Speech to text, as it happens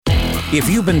If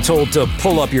you've been told to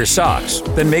pull up your socks,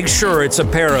 then make sure it's a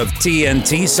pair of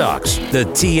TNT socks. The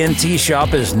TNT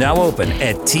shop is now open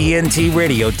at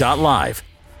tntradio.live.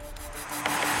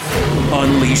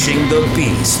 Unleashing the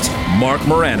Beast. Marc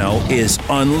Morano is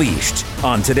unleashed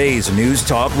on today's News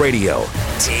Talk Radio,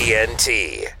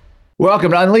 TNT.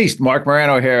 Welcome to Unleashed. Marc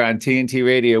Morano here on TNT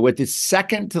Radio with the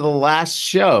second to the last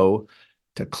show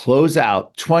to close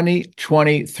out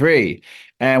 2023.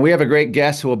 And we have a great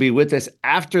guest who will be with us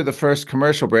after the first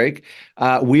commercial break.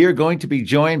 We are going to be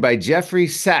joined by Jeffrey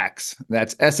Sachs.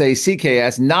 That's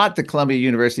S-A-C-K-S, not the Columbia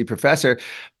University professor,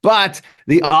 but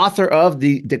the author of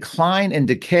The Decline and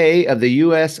Decay of the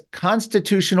U.S.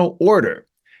 Constitutional Order,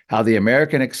 How the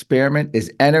American Experiment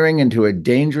is Entering into a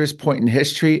Dangerous Point in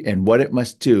History and What It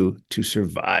Must Do to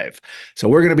Survive. So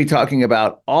we're going to be talking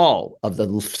about all of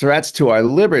the threats to our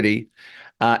liberty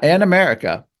and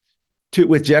America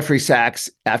with Jeffrey Sachs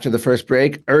after the first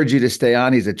break. Urge you to stay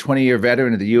on. He's a 20-year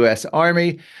veteran of the U.S.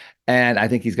 Army, and I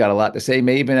think he's got a lot to say,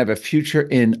 may even have a future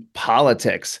in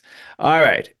politics. All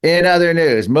right. In other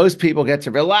news, most people get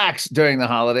to relax during the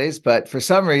holidays, but for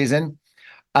some reason,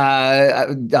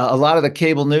 a lot of the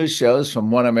cable news shows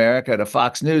from One America to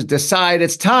Fox News decide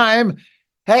it's time.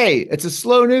 Hey, it's a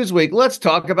slow news week. Let's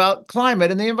talk about climate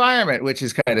and the environment, which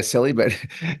is kind of silly, but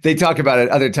they talk about it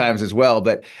other times as well.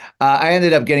 But I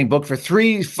ended up getting booked for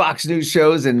 3 Fox News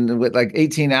shows and with like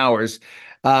 18 hours.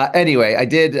 Anyway, I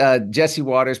did Jesse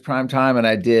Waters Primetime, and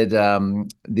I did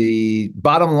the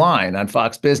Bottom Line on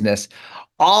Fox Business,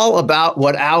 all about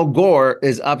what Al Gore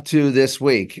is up to this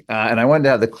week. And I wanted to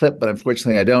have the clip, but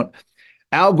unfortunately I don't.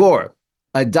 Al Gore,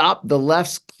 adopt the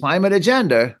left's climate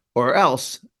agenda or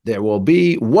else there will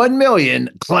be 1 million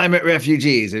climate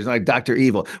refugees. There's like Dr.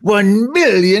 Evil. 1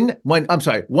 billion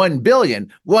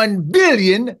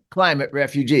climate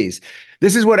refugees.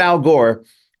 This is what Al Gore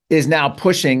is now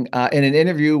pushing in an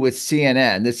interview with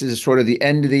CNN. This is sort of the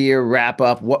end of the year wrap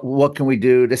up. What can we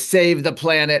do to save the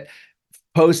planet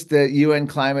post the UN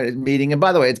climate meeting? And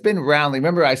by the way, it's been roundly.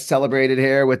 Remember, I celebrated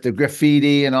here with the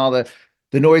graffiti and all the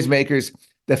noisemakers.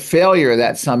 The failure of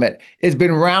that summit has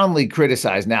been roundly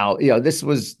criticized. Now,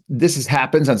 this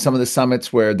happens on some of the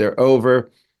summits where they're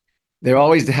over. They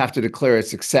always have to declare a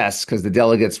success because the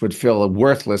delegates would feel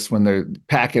worthless when they're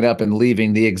packing up and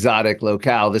leaving the exotic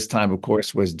locale. This time, of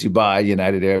course, was Dubai,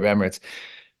 United Arab Emirates.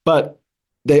 But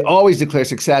they always declare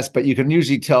success, but you can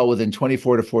usually tell within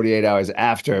 24 to 48 hours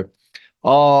after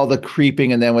all the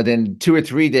creeping, and then within 2 or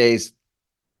 3 days,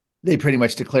 they pretty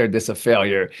much declared this a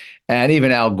failure. And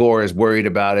even Al Gore is worried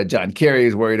about it. John Kerry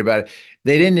is worried about it.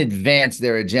 They didn't advance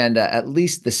their agenda, at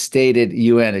least the stated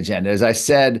UN agenda. As I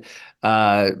said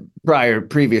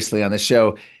previously on the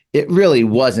show, it really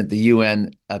wasn't the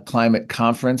UN climate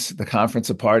conference, the conference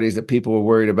of parties that people were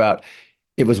worried about.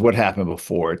 It was what happened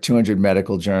before. 200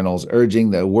 medical journals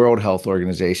urging the World Health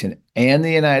Organization and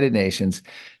the United Nations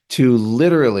to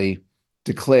literally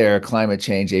declare climate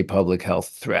change a public health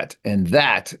threat. And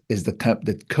that is the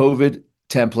COVID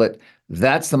template.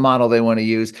 That's the model they want to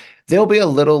use. There'll be a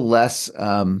little less,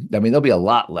 there'll be a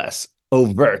lot less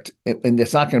overt. And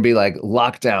it's not going to be like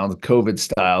lockdown, COVID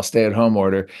style, stay-at-home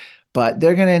order, but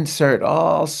they're going to insert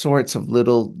all sorts of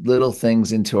little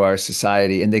things into our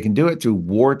society. And they can do it through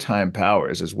wartime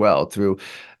powers as well, through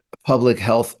public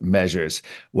health measures,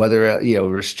 whether,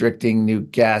 restricting new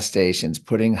gas stations,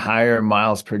 putting higher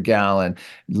miles per gallon,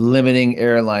 limiting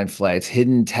airline flights,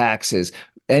 hidden taxes,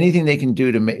 anything they can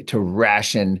do to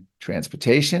ration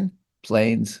transportation,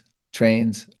 planes,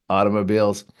 trains,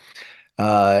 automobiles,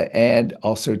 and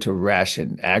also to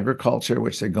ration agriculture,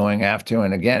 which they're going after.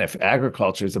 And again, if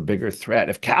agriculture is a bigger threat,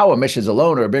 if cow emissions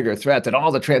alone are a bigger threat than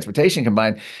all the transportation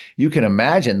combined, you can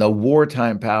imagine the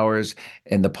wartime powers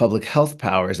and the public health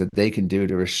powers that they can do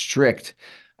to restrict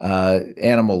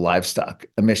animal livestock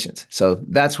emissions. So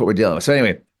that's what we're dealing with. So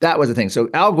anyway, that was the thing. So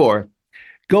Al Gore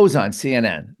goes on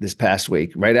CNN this past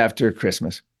week, right after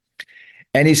Christmas,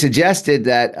 and he suggested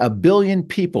that 1 billion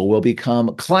people will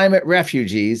become climate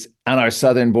refugees on our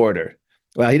southern border.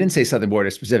 Well, he didn't say southern border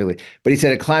specifically, but he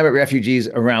said climate refugees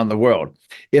around the world.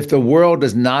 If the world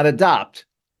does not adopt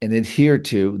and adhere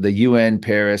to the UN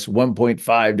Paris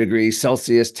 1.5 degrees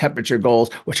Celsius temperature goals,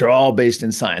 which are all based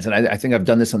in science. And I think I've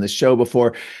done this on the show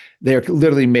before. They're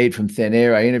literally made from thin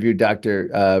air. I interviewed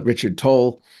Dr. Richard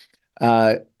Toll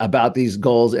about these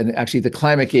goals. And actually, the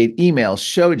ClimateGate email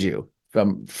showed you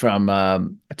from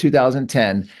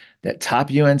 2010 that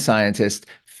top UN scientist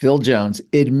Phil Jones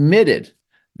admitted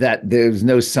that there's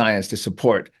no science to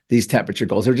support these temperature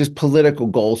goals. They're just political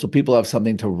goals, so people have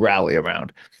something to rally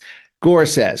around. Gore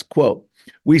says, quote,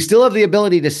 "We still have the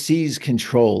ability to seize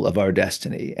control of our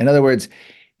destiny." In other words,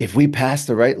 If we pass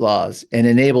the right laws and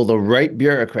enable the right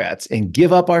bureaucrats and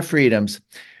give up our freedoms,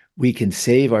 we can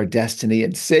save our destiny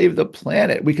and save the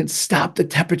planet. We can stop the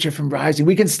temperature from rising.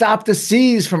 We can stop the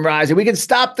seas from rising. We can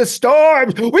stop the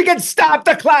storms. We can stop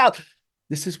the clouds.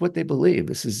 This is what they believe.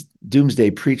 This is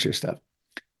doomsday preacher stuff.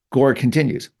 Gore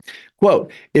continues,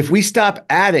 quote, if we stop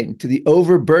adding to the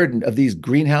overburden of these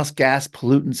greenhouse gas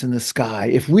pollutants in the sky,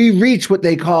 if we reach what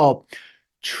they call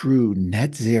true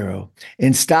net zero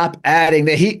and stop adding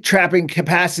the heat trapping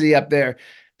capacity up there,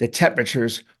 the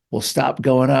temperatures will stop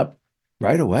going up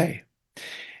right away.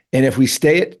 And if we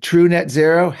stay at true net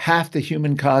zero, half the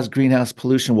human caused greenhouse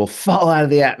pollution will fall out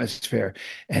of the atmosphere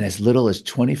in as little as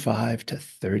 25 to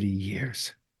 30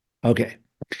 years. Okay.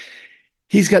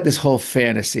 He's got this whole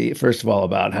fantasy, first of all,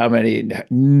 about how many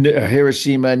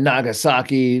Hiroshima,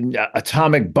 Nagasaki,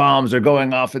 atomic bombs are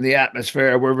going off in the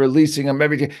atmosphere. We're releasing them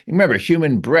every day. Remember,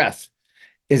 human breath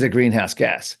is a greenhouse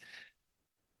gas.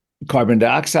 Carbon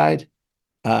dioxide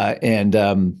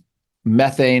and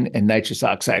methane and nitrous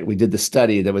oxide. We did the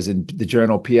study that was in the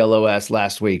journal PLOS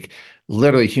last week.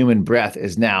 Literally, human breath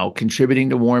is now contributing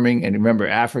to warming. And remember,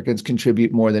 Africans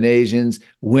contribute more than Asians.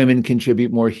 Women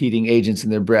contribute more heating agents in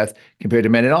their breath compared to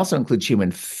men. It also includes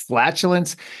human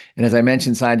flatulence. And as I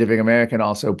mentioned, Scientific American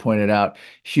also pointed out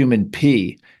human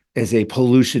pee is a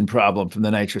pollution problem from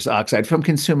the nitrous oxide from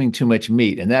consuming too much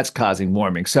meat. And that's causing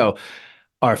warming. So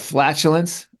our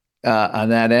flatulence on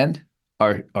that end,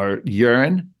 our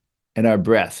urine, and our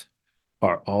breath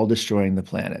are all destroying the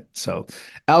planet. So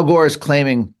Al Gore is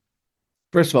claiming,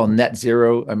 first of all, net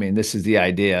zero. I mean, this is the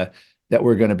idea that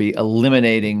we're going to be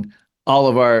eliminating all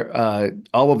of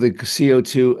the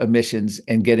CO2 emissions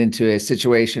and get into a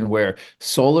situation where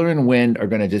solar and wind are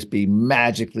going to just be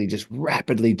magically, just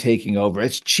rapidly taking over.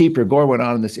 It's cheaper. Gore went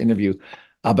on in this interview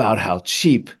about how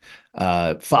cheap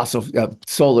fossil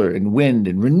solar and wind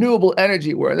and renewable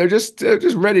energy were. They're just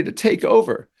ready to take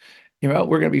over. We're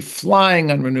going to be flying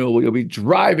on renewable. You'll be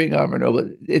driving on renewable.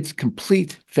 It's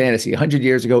complete fantasy. 100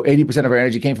 years ago, 80% of our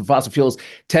energy came from fossil fuels.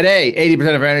 Today,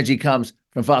 80% of our energy comes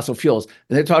from fossil fuels.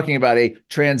 And they're talking about a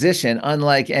transition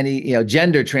unlike any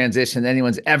gender transition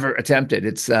anyone's ever attempted.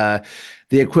 It's the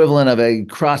equivalent of a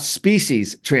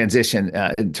cross-species transition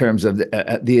in terms of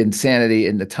the insanity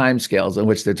and the timescales on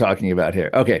which they're talking about here.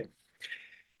 Okay.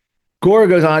 Gore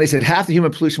goes on, he said, half the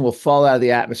human pollution will fall out of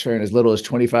the atmosphere in as little as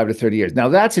 25 to 30 years. Now,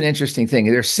 that's an interesting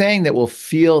thing. They're saying that we'll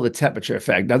feel the temperature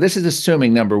effect. Now, this is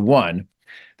assuming, number one,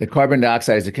 that carbon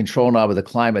dioxide is a control knob of the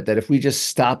climate, that if we just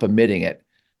stop emitting it,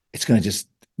 it's going to just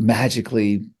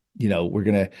magically, we're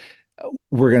going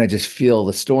to just feel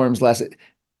the storms less.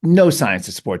 No science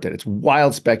to support that. It's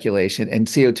wild speculation, and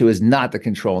CO2 is not the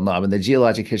control knob. And the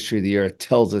geologic history of the Earth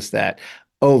tells us that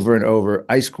over and over.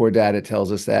 Ice core data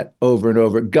tells us that over and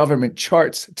over. Government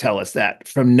charts tell us that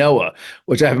from NOAA,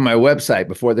 which I have on my website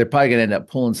before. They're probably going to end up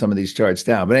pulling some of these charts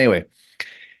down. But anyway,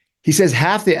 he says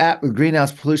half the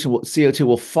greenhouse pollution, CO2,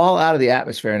 will fall out of the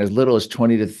atmosphere in as little as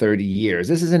 20 to 30 years.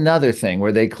 This is another thing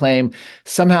where they claim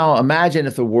somehow, imagine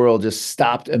if the world just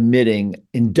stopped emitting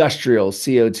industrial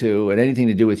CO2 and anything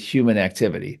to do with human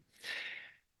activity.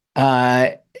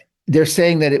 They're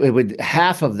saying that it would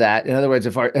half of that. In other words,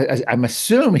 I'm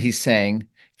assuming he's saying,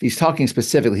 if he's talking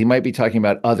specifically, he might be talking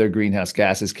about other greenhouse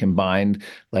gases combined,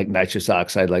 like nitrous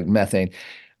oxide, like methane,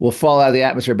 will fall out of the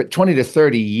atmosphere. But 20 to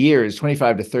 30 years,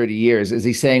 25 to 30 years, is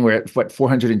he saying we're at what,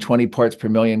 420 parts per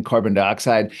million carbon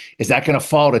dioxide? Is that going to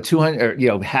fall to 200,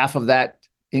 or half of that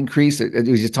increase? He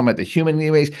was just talking about the human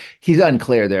anyways. He's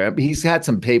unclear there. He's had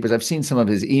some papers. I've seen some of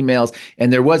his emails,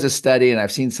 and there was a study, and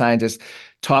I've seen scientists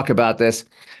talk about this.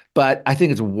 But I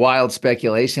think it's wild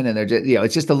speculation, and they're just,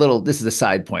 it's just a little, this is a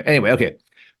side point. Anyway, okay.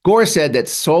 Gore said that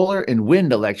solar and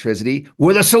wind electricity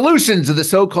were the solutions to the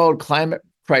so-called climate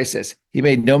crisis. He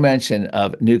made no mention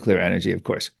of nuclear energy, of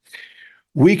course.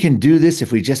 We can do this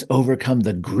if we just overcome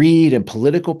the greed and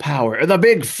political power of the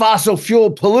big fossil fuel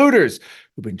polluters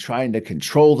who've been trying to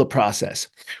control the process.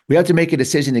 We have to make a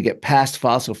decision to get past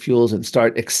fossil fuels and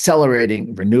start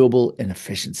accelerating renewable and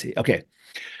efficiency. Okay.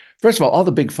 First of all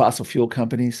the big fossil fuel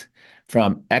companies,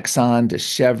 from Exxon to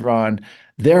Chevron,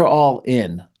 they're all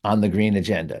in on the green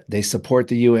agenda. They support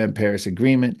the UN Paris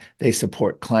Agreement. They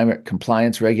support climate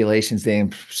compliance regulations. They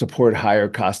support higher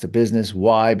cost of business.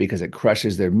 Why? Because it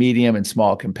crushes their medium and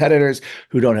small competitors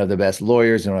who don't have the best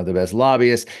lawyers, don't have the best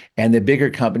lobbyists. And the bigger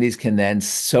companies can then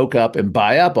soak up and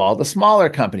buy up all the smaller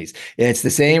companies. It's the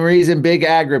same reason big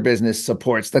agribusiness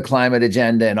supports the climate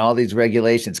agenda and all these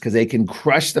regulations, because they can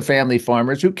crush the family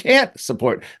farmers who can't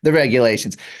support the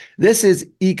regulations. This is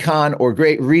econ or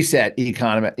Great Reset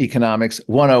economics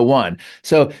 101.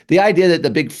 So the idea that the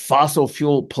big fossil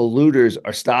fuel polluters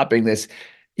are stopping this,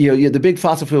 the big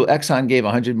fossil fuel, Exxon gave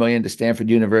 100 million to Stanford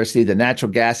University. The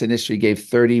natural gas industry gave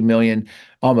 30 million,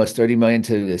 almost 30 million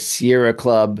to the Sierra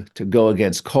Club to go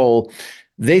against coal.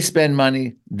 They spend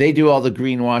money. They do all the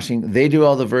greenwashing. They do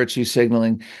all the virtue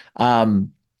signaling.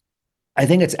 I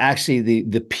think it's actually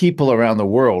the people around the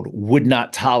world would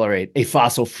not tolerate a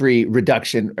fossil-free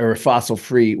reduction or a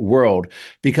fossil-free world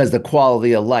because the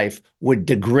quality of life would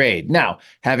degrade. Now,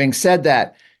 having said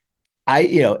that,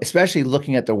 especially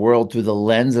looking at the world through the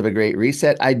lens of a great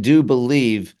reset, I do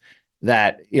believe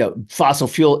that, fossil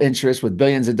fuel interests with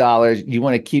billions of dollars, you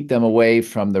want to keep them away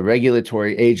from the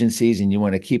regulatory agencies and you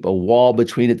want to keep a wall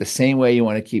between it the same way you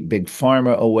want to keep big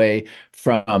pharma away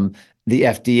from the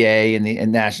FDA and the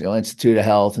National Institute of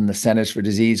Health and the Centers for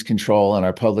Disease Control and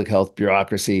our public health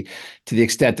bureaucracy, to the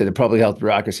extent that the public health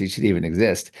bureaucracy should even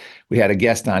exist. We had a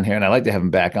guest on here, and I'd like to have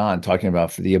him back on talking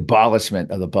about for the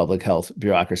abolishment of the public health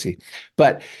bureaucracy.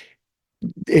 But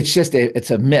it's just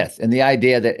it's a myth. And the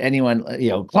idea that anyone,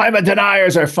 climate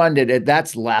deniers are funded,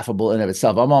 that's laughable in of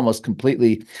itself. I'm almost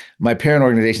completely, my parent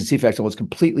organization, CFAX, was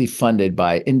completely funded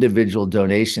by individual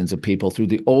donations of people through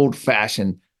the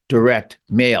old-fashioned direct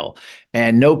mail,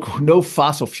 and no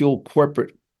fossil fuel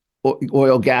corporate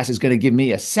oil gas is going to give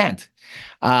me a cent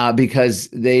because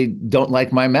they don't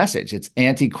like my message. It's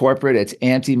anti-corporate, it's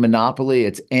anti-monopoly,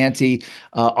 it's anti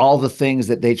all the things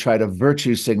that they try to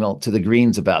virtue signal to the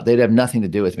Greens about. They'd have nothing to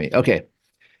do with me. Okay.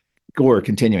 Gore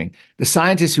continuing. The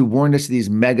scientists who warned us of these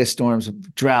mega storms,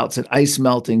 droughts and ice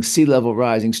melting, sea level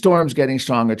rising, storms getting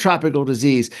stronger, tropical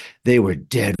disease, they were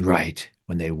dead right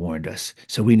when they warned us.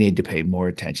 So we need to pay more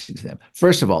attention to them.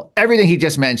 First of all, everything he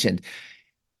just mentioned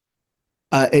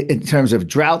in terms of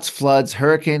droughts, floods,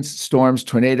 hurricanes, storms,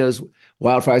 tornadoes,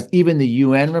 wildfires, even the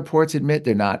UN reports admit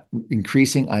they're not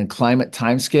increasing on climate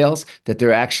timescales, that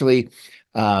they're actually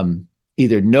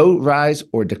either no rise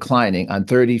or declining on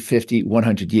 30, 50,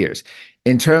 100 years.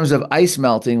 In terms of ice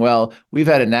melting, well, we've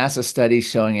had a NASA study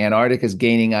showing Antarctica is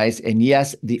gaining ice. And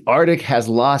yes, the Arctic has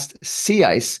lost sea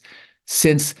ice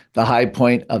since the high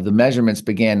point of the measurements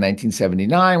began in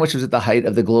 1979, which was at the height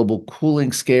of the global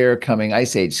cooling scare, coming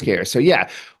ice age scare. So yeah,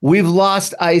 we've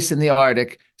lost ice in the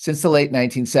Arctic since the late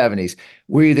 1970s.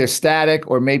 We're either static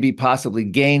or maybe possibly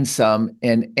gained some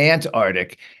in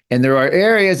Antarctic. And there are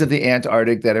areas of the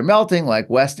Antarctic that are melting, like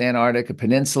West Antarctica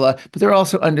Peninsula, but there are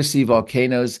also undersea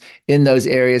volcanoes in those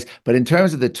areas. But in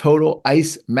terms of the total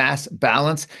ice mass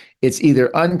balance, it's either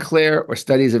unclear or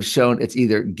studies have shown it's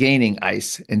either gaining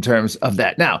ice in terms of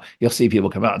that. Now, you'll see people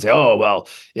come out and say, oh, well,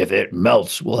 if it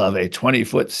melts, we'll have a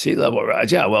 20-foot sea level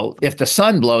rise. Yeah, well, if the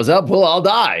sun blows up, we'll all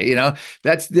die.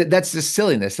 That's just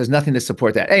silliness. There's nothing to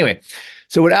support that. Anyway,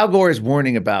 so what Al Gore is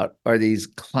warning about are these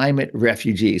climate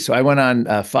refugees. So I went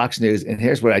on Fox News, and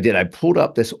here's what I did. I pulled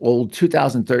up this old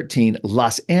 2013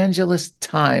 Los Angeles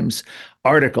Times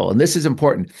article, and this is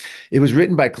important. It was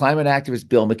written by climate activist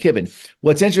Bill McKibben.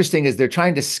 What's interesting is they're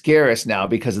trying to scare us now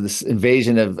because of this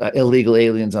invasion of illegal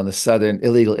aliens on the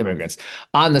illegal immigrants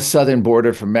on the southern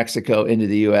border from Mexico into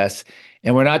the U.S.,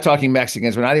 and we're not talking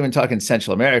Mexicans. We're not even talking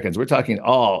Central Americans. We're talking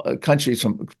all countries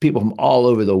from people from all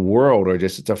over the world, or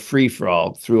just it's a free for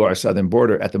all through our southern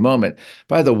border at the moment,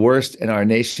 by the worst in our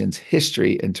nation's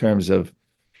history in terms of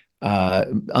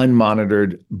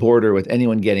unmonitored border with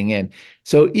anyone getting in.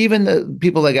 So even the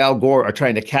people like Al Gore are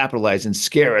trying to capitalize and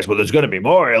scare us. Well, there's going to be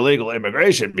more illegal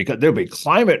immigration because there'll be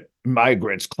climate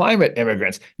migrants, climate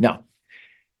immigrants. No.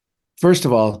 First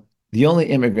of all, the only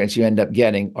immigrants you end up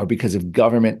getting are because of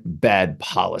government bad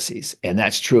policies. And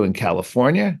that's true in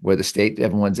California, where the state,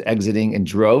 everyone's exiting in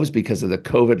droves because of the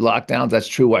COVID lockdowns. That's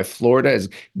true why Florida is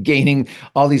gaining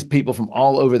all these people from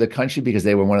all over the country because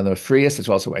they were one of the freest. That's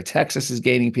also why Texas is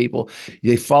gaining people.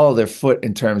 They follow their foot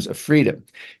in terms of freedom.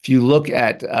 If you look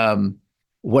at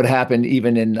what happened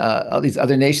even in all these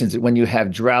other nations, when you have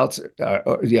droughts,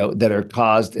 that are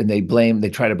caused, and they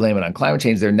try to blame it on climate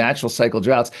change. They're natural cycle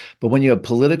droughts. But when you have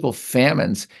political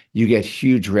famines, you get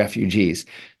huge refugees.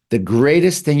 The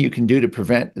greatest thing you can do to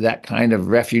prevent that kind of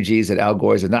refugees that Al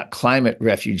Gore's are not climate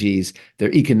refugees,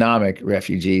 they're economic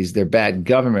refugees, they're bad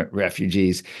government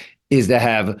refugees, is to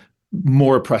have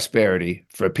more prosperity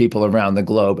for people around the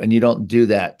globe. And you don't do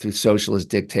that through socialist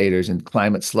dictators and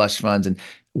climate slush funds and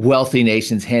wealthy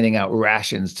nations handing out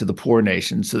rations to the poor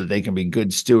nations so that they can be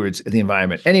good stewards of the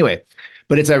environment. Anyway,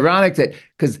 but it's ironic that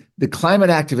because the climate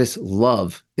activists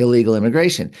love illegal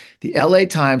immigration. The LA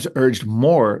Times urged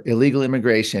more illegal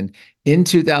immigration in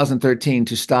 2013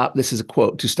 to stop, this is a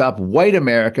quote, to stop white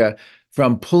America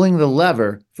from pulling the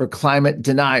lever for climate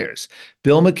deniers.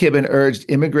 Bill McKibben urged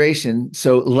immigration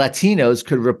so Latinos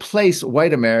could replace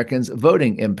white Americans'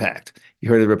 voting impact. You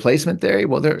heard of the replacement theory?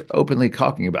 Well, they're openly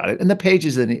talking about it in the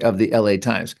pages of the LA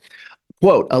Times.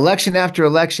 Quote, election after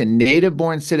election,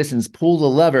 native-born citizens pull the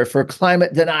lever for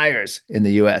climate deniers in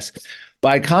the U.S.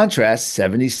 By contrast,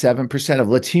 77% of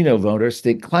Latino voters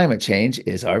think climate change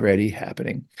is already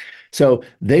happening. So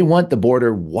they want the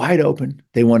border wide open.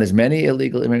 They want as many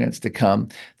illegal immigrants to come.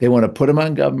 They want to put them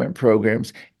on government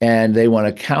programs, and they want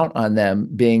to count on them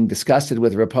being disgusted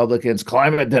with Republicans'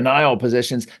 climate denial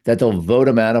positions that they'll vote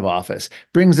them out of office.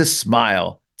 Brings a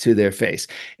smile to their face.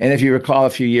 And if you recall, a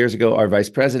few years ago, our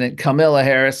Vice President, Kamala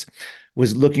Harris,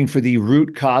 was looking for the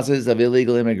root causes of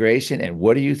illegal immigration. And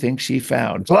what do you think she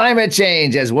found? Climate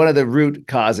change as one of the root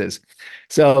causes.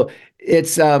 So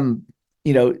it's,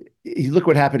 you look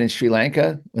what happened in Sri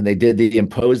Lanka when they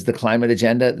imposed the climate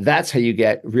agenda. That's how you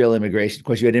get real immigration. Of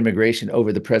course, you had immigration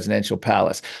over the presidential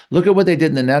palace. Look at what they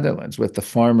did in the Netherlands with the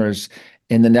farmers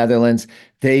in the Netherlands.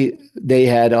 They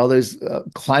had all those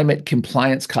climate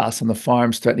compliance costs on the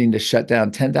farms, threatening to shut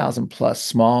down 10,000 plus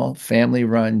small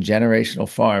family-run generational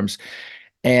farms.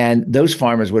 And those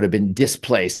farmers would have been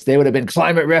displaced. They would have been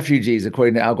climate refugees,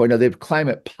 according to Al Gore. No, they're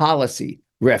climate policy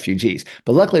refugees.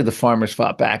 But luckily, the farmers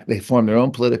fought back. They formed their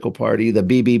own political party, the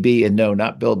BBB, and no,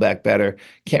 not Build Back Better.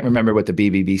 Can't remember what the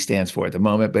BBB stands for at the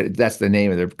moment, but that's the name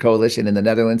of their coalition in the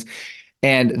Netherlands.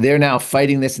 And they're now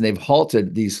fighting this, and they've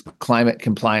halted these climate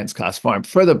compliance cost farms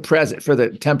for the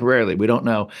present, temporarily. We don't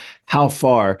know how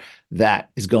far that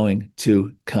is going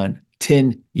to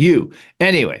continue.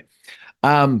 Anyway,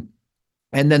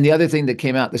 and then the other thing that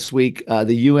came out this week,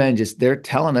 the UN they're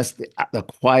telling us the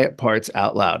quiet parts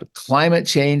out loud. Climate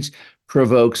change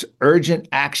provokes urgent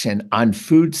action on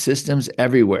food systems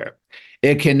everywhere.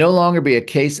 It can no longer be a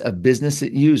case of business as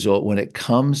usual when it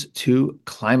comes to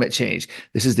climate change.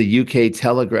 This is the UK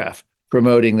Telegraph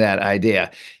promoting that idea.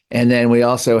 And then we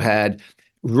also had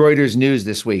Reuters News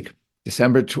this week,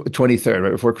 December 23rd,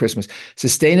 right before Christmas.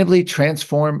 Sustainably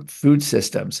transform food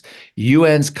systems.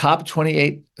 UN's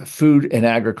COP28 food and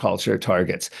agriculture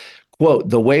targets. Quote,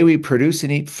 the way we produce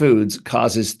and eat foods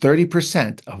causes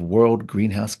 30% of world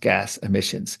greenhouse gas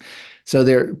emissions. So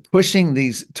they're pushing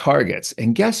these targets.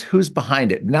 And guess who's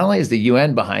behind it? Not only is the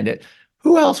UN behind it,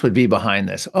 who else would be behind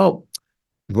this? Oh,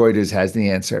 Reuters has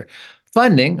the answer.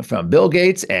 Funding from Bill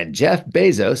Gates and Jeff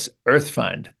Bezos' Earth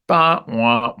Fund. Bah,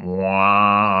 wah,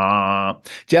 wah.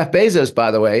 Jeff Bezos,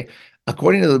 by the way,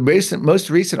 according to the most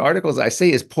recent articles I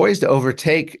see, is poised to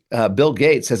overtake Bill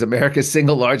Gates as America's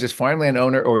single largest farmland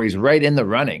owner, or he's right in the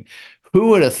running. Who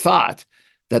would have thought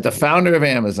that the founder of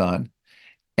Amazon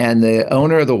and the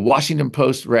owner of the Washington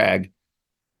Post rag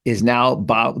is now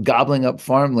gobbling up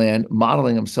farmland,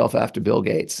 modeling himself after Bill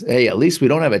Gates? Hey, at least we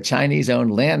don't have a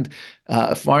Chinese-owned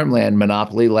farmland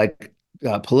monopoly like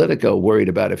Politico worried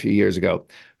about a few years ago.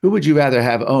 Who would you rather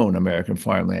have own American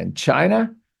farmland?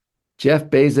 China, Jeff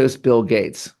Bezos, Bill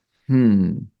Gates?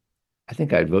 I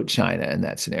think I'd vote China in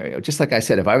that scenario. Just like I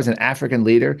said, if I was an African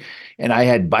leader and I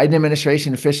had Biden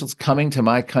administration officials coming to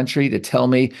my country to tell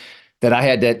me that I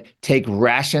had to take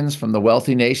rations from the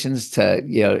wealthy nations to,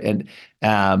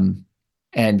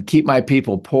 and keep my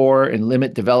people poor and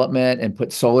limit development and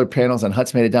put solar panels on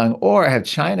huts made of dung, or I have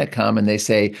China come and they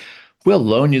say, we'll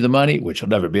loan you the money, which you'll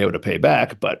never be able to pay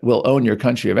back, but we'll own your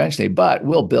country eventually, but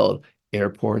we'll build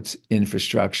airports,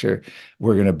 infrastructure.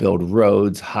 We're going to build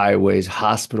roads, highways,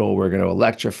 hospital. We're going to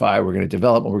electrify. We're going to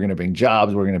develop. We're going to bring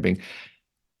jobs. We're going to bring.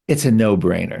 It's a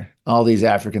no-brainer. All these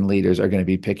African leaders are going to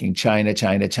be picking China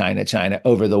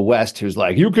over the West, who's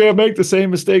like, you can't make the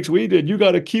same mistakes we did. You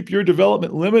got to keep your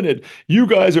development limited. You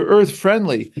guys are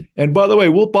earth-friendly. And by the way,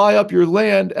 we'll buy up your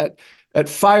land at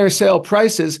fire sale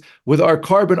prices with our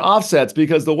carbon offsets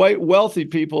because the white wealthy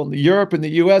people in Europe and the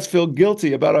US feel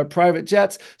guilty about our private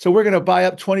jets. So we're going to buy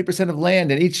up 20% of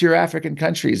land in each of your African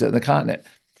countries on the continent.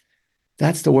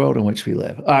 That's the world in which we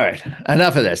live. All right,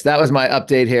 enough of this. That was my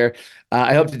update here.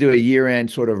 I hope to do a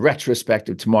year-end sort of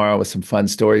retrospective tomorrow with some fun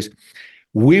stories.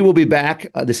 We will be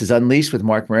back. This is Unleashed with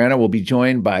Marc Morano. We'll be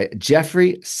joined by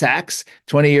Jeffrey Sachs,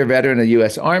 20-year veteran of the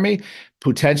U.S. Army,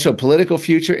 potential political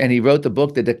future, and he wrote the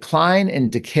book, The Decline and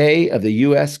Decay of the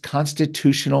U.S.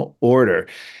 Constitutional Order,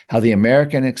 How the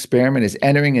American Experiment is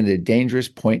Entering into a Dangerous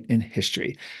Point in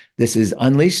History. This is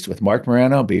Unleashed with Marc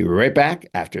Morano. I'll be right back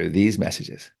after these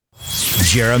messages.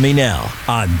 Jeremy Nell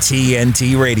on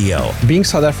TNT Radio. Being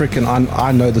South African,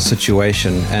 I know the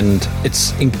situation, and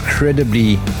it's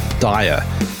incredibly dire.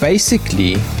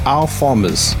 Basically, our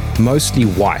farmers mostly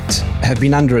white, have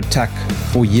been under attack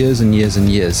for years and years and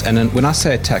years. And when I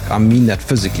say attack, I mean that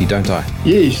physically, don't I?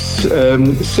 Yes.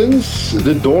 Since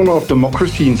the dawn of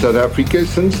democracy in South Africa,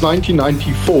 since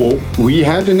 1994, we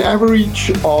had an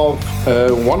average of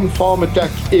one farm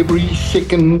attack every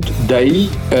second day.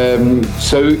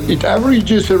 So it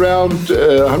averages around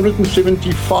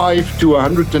 175 to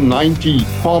 190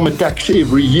 farm attacks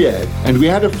every year. And we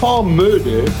had a farm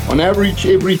murder on average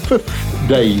every fifth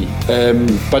day.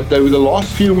 But over the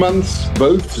last few months,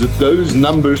 both those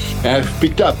numbers have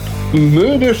picked up.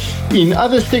 Murders in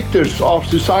other sectors of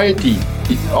society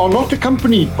are not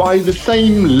accompanied by the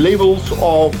same levels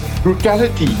of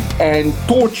brutality and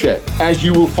torture as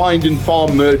you will find in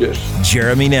farm murders.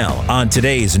 Jeremy Nell on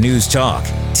today's News Talk,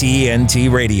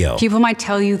 TNT Radio. People might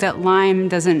tell you that Lyme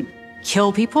doesn't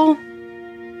kill people,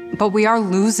 but we are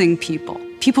losing people.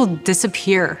 People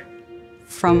disappear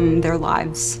from their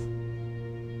lives.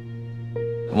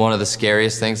 One of the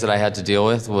scariest things that I had to deal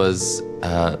with was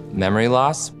memory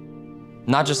loss.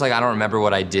 Not just like I don't remember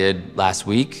what I did last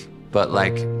week, but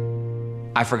like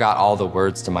I forgot all the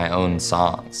words to my own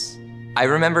songs. I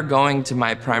remember going to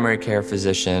my primary care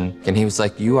physician and he was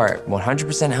like, "You are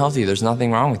 100% healthy, there's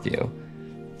nothing wrong with you."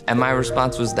 And my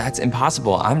response was, "That's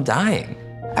impossible, I'm dying."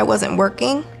 I wasn't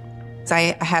working. So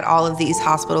I had all of these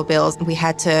hospital bills. We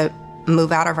had to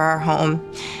move out of our home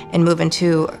and move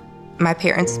into my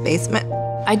parents' basement.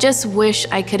 I just wish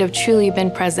I could have truly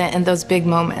been present in those big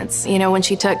moments, you know, when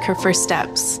she took her first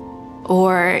steps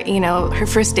or, you know, her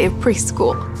first day of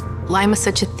preschool. Lyme is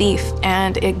such a thief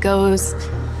and it goes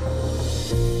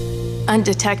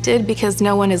undetected because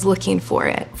no one is looking for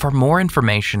it. For more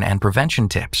information and prevention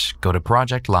tips, go to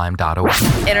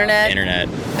projectlyme.org. Internet.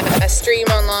 A stream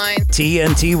online.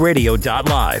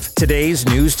 TNTRadio.live. Today's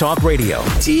News Talk Radio,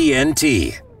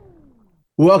 TNT.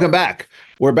 Welcome back.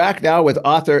 We're back now with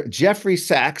author Jeffrey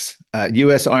Sachs,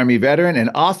 U.S. Army veteran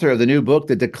and author of the new book,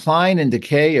 The Decline and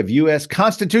Decay of U.S.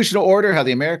 Constitutional Order, How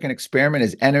the American Experiment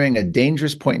is Entering a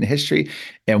Dangerous Point in History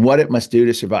and What It Must Do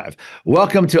to Survive.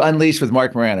 Welcome to Unleashed with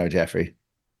Marc Morano, Jeffrey.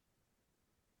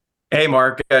 Hey,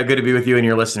 Mark. Good to be with you and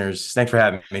your listeners. Thanks for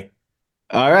having me.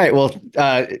 All right. Well,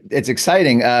 it's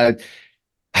exciting.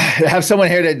 Have someone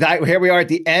here to here we are at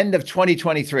the end of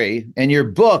 2023, and your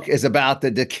book is about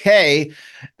the decay,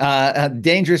 a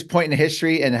dangerous point in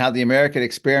history, and how the American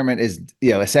experiment is,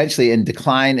 essentially in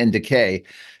decline and decay.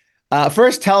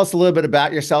 First, tell us a little bit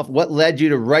about yourself. What led you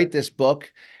to write this book,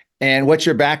 and what's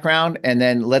your background? And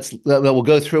then we'll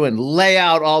go through and lay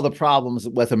out all the problems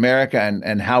with America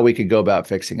and how we could go about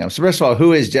fixing them. So, first of all,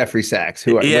 who is Jeffrey Sachs?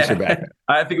 What's your background?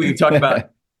 I think we can talk about.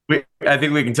 I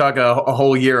think we can talk a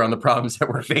whole year on the problems that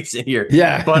we're facing here.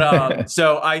 Yeah. But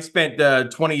so I spent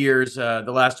 20 years, the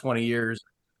last 20 years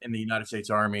in the United States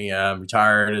Army,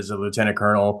 retired as a lieutenant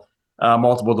colonel,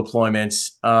 multiple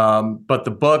deployments. But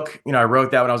the book, I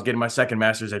wrote that when I was getting my second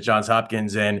master's at Johns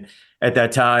Hopkins. And at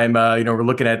that time, we're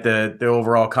looking at the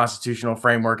overall constitutional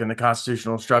framework and the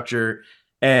constitutional structure.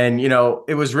 And,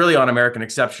 it was really on American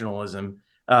exceptionalism.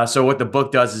 So what the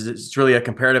book does is it's really a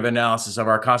comparative analysis of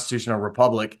our constitutional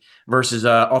republic versus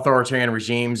authoritarian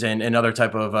regimes and other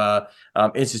type of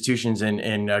institutions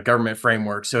and government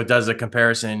frameworks. So it does a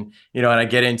comparison, and I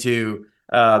get into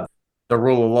the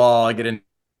rule of law, I get into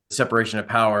separation of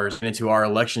powers, and into our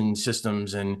election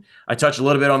systems. And I touch a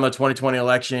little bit on the 2020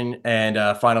 election,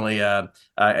 and finally I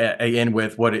end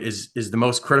with what is the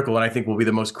most critical, and I think will be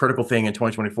the most critical thing in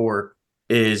 2024,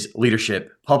 is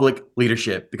leadership, public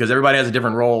leadership, because everybody has a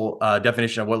different role,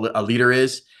 definition of what a leader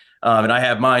is. And I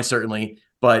have mine, certainly,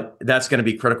 but that's going to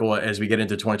be critical as we get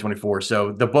into 2024.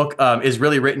 So the book is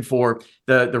really written for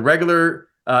the regular,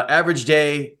 average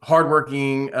day,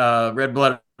 hardworking,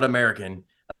 red-blooded American.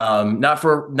 Not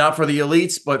for the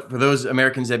elites, but for those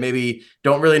Americans that maybe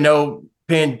don't really know,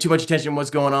 paying too much attention to what's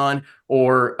going on,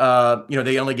 or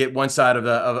they only get one side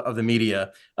of the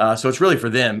media. So it's really for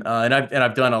them. And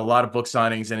I've done a lot of book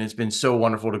signings, and it's been so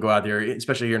wonderful to go out there,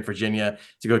 especially here in Virginia,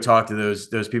 to go talk to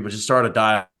those people, just start a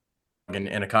dialogue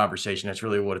and a conversation. That's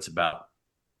really what it's about.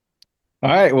 All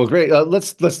right. Well, great.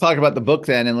 Let's talk about the book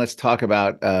then, and let's talk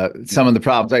about some of the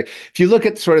problems. Like, if you look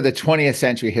at sort of the 20th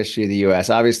century history of the U.S.,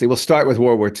 obviously, we'll start with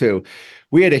World War II.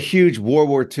 We had a huge World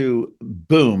War II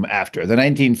boom after the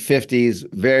 1950s,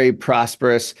 very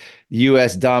prosperous. The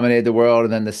U.S. dominated the world,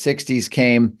 and then the 60s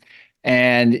came,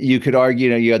 and you could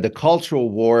argue, you had the cultural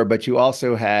war, but you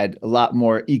also had a lot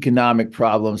more economic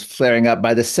problems flaring up.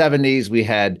 By the 70s, we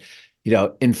had,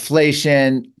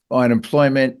 inflation,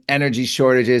 unemployment, energy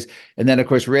shortages. And then, of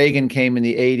course, Reagan came in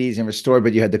the 80s and restored,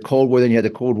 but you had the Cold War, then you had the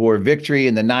Cold War victory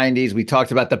in the 90s. We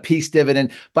talked about the peace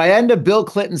dividend. By end of Bill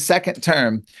Clinton's second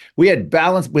term, we had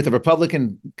balance with a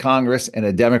Republican Congress and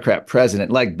a Democrat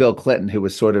president, like Bill Clinton, who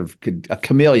was sort of a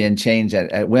chameleon, change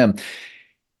at whim.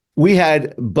 We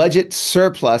had budget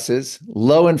surpluses,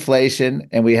 low inflation,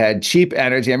 and we had cheap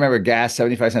energy. I remember gas,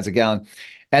 75 cents a gallon.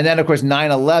 And then, of course,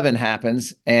 9/11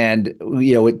 happens, and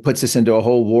it puts us into a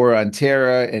whole war on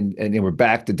terror, and we're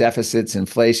back to deficits,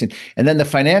 inflation. And then the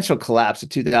financial collapse of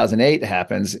 2008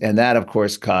 happens, and that, of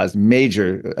course, caused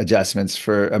major adjustments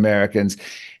for Americans.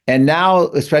 And now,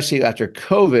 especially after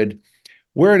COVID,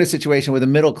 we're in a situation where the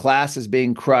middle class is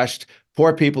being crushed.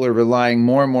 Poor people are relying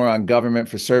more and more on government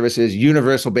for services,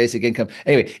 universal basic income.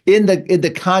 Anyway, in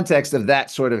the context of that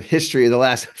sort of history of the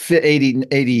last 80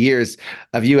 years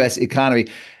of U.S. economy,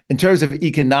 in terms of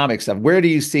economic stuff, where do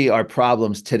you see our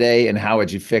problems today, and how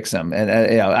would you fix them?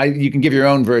 And you can give your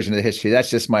own version of the history. That's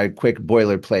just my quick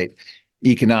boilerplate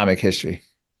economic history.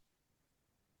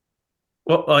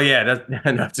 Well, yeah,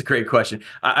 that's a great question.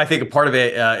 I think a part of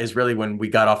it is really when we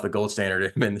got off the gold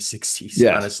standard in the 60s,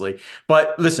 yes. Honestly.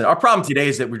 But listen, our problem today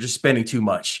is that we're just spending too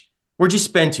much. We're just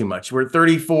spending too much. We're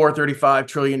 $35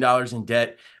 trillion in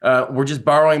debt. We're just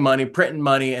borrowing money, printing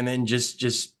money, and then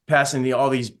just passing all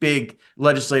these big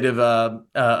legislative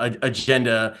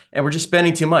agenda, and we're just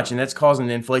spending too much, and that's causing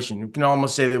the inflation. You can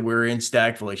almost say that we're in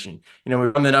stagflation. We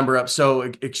run the number up so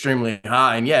extremely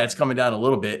high, and yeah, it's coming down a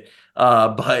little bit,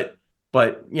 but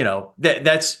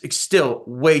that's still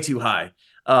way too high.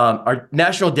 Our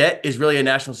national debt is really a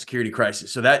national security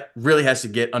crisis. So that really has to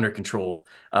get under control.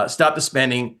 Stop the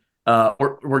spending.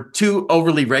 We're too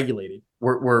overly regulated.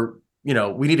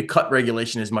 We need to cut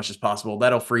regulation as much as possible.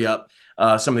 That'll free up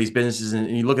some of these businesses. And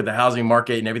you look at the housing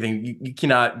market and everything, you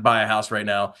cannot buy a house right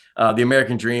now. The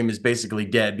American dream is basically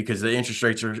dead because the interest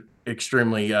rates are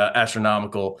extremely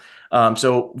astronomical.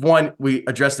 So one, we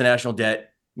address the national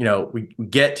debt. We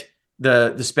get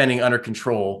the spending under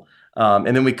control,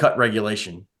 and then we cut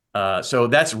regulation. So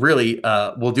that's really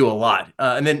will do a lot.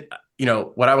 And then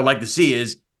what I would like to see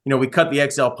is we cut the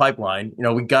XL pipeline.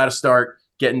 We got to start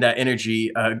getting that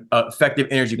energy effective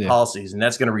energy policies, and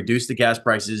that's going to reduce the gas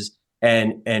prices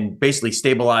and basically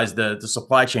stabilize the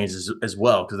supply chains as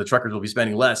well, because the truckers will be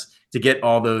spending less to get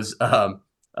all those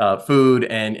food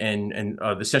and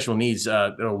the essential needs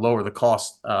that'll lower the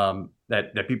cost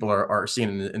that people are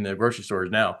seeing in the grocery stores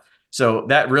now. So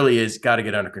that really is got to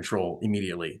get under control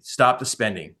immediately. Stop the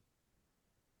spending.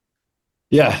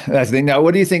 Yeah, that's the thing. Now,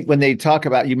 what do you think when they talk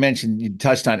about, you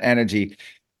touched on energy,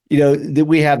 that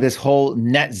we have this whole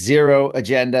net zero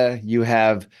agenda. You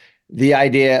have the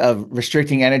idea of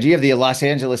restricting energy. You have the Los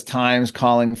Angeles Times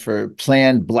calling for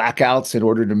planned blackouts in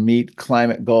order to meet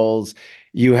climate goals.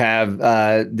 You have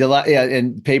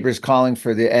and papers calling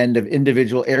for the end of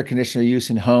individual air conditioner use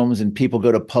in homes, and people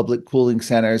go to public cooling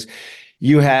centers.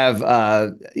 You have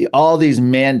all these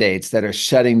mandates that are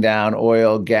shutting down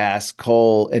oil, gas,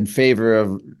 coal in favor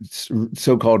of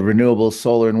so-called renewables,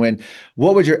 solar and wind.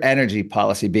 What would your energy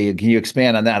policy be? Can you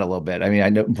expand on that a little bit? I mean, I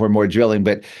know for more drilling,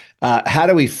 but how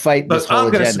do we fight this whole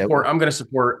agenda? I'm going to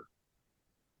support.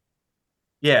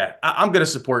 Yeah, I'm going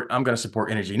to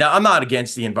support energy. Now, I'm not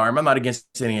against the environment. I'm not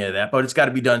against any of that, but it's got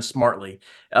to be done smartly.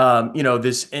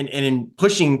 This and in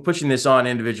pushing this on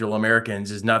individual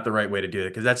Americans is not the right way to do it,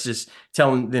 because that's just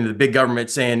telling the big government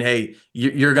saying, hey,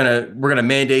 we're going to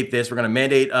mandate this. We're going to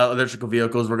mandate electrical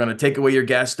vehicles. We're going to take away your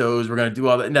gas stoves. We're going to do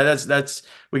all that. No, that's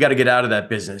we got to get out of that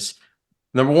business.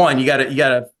 Number one, you got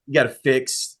to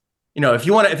fix. If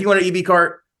you want an EV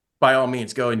cart, by all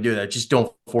means, go and do that. Just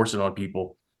don't force it on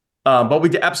people. But we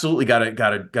absolutely got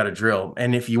to drill.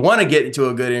 And if you want to get into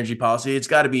a good energy policy, it's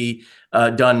got to be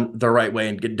done the right way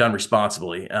and get done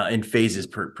responsibly in phases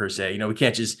per se. We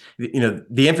can't just,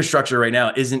 the infrastructure right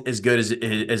now isn't as good as it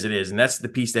is. And that's the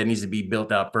piece that needs to be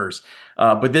built out first.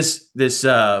 But this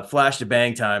flash to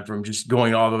bang time from just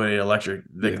going all the way to electric,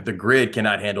 the grid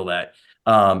cannot handle that.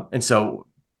 And so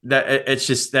that is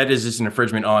just an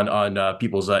infringement on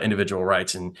people's individual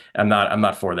rights. And I'm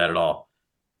not for that at all.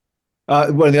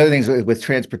 One of the other things with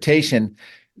transportation,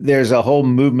 there's a whole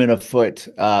movement afoot.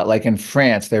 Like in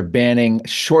France, they're banning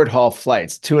short-haul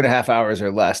flights, 2.5 hours or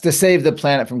less, to save the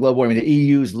planet from global warming. The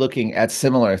EU is looking at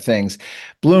similar things.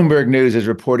 Bloomberg News is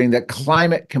reporting that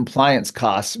climate compliance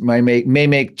costs may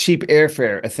make cheap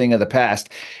airfare a thing of the past.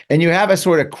 And you have a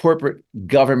sort of corporate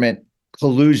government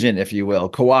collusion, if you will,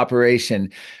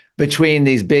 cooperation between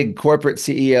these big corporate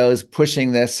CEOs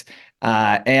pushing this.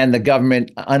 and the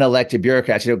government unelected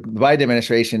bureaucrats. The Biden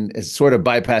administration has sort of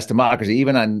bypassed democracy,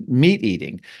 even on meat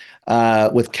eating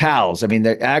with cows. I mean,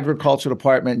 the agricultural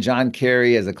department, John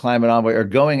Kerry as a climate envoy, are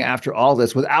going after all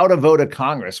this without a vote of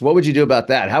Congress. What would you do about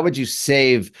that? How would you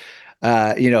save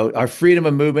our freedom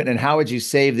of movement, and how would you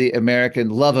save the American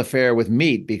love affair with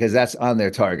meat, because that's on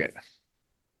their target?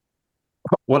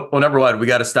 Well, number one, we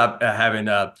got to stop having,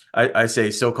 I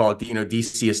say, so-called,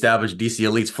 DC established, DC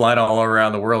elites flying all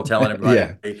around the world telling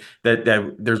everybody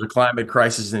that there's a climate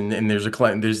crisis and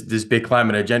there's this big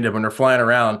climate agenda when they're flying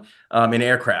around in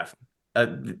aircraft.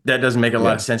 That doesn't make a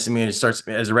lot of sense to me. And it starts,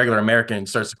 as a regular American,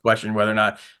 starts to question whether or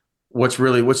not what's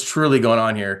truly going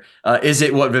on here. Is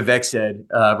it what Vivek said,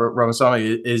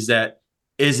 Ramaswamy,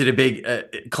 is it a big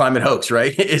climate hoax,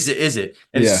 right? Is it?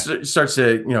 And it starts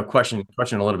to,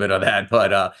 question a little bit of that.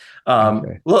 But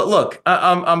look,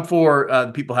 I'm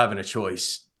for people having a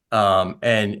choice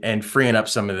and freeing up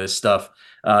some of this stuff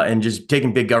and just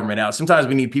taking big government out. Sometimes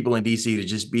we need people in DC to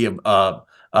just be give them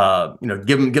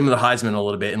the Heisman a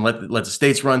little bit and let the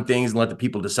states run things and let the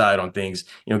people decide on things.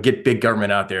 Get big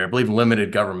government out there. I believe in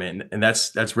limited government, and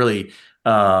that's really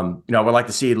I would like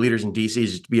to see leaders in DC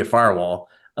just be a firewall.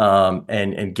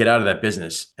 And get out of that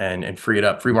business and free it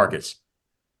up, free markets.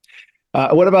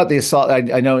 What about the assault?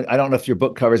 I know, I don't know if your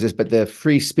book covers this, but the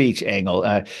free speech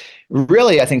angle.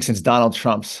 Really, I think since Donald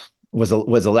Trump's was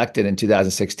elected in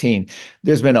 2016,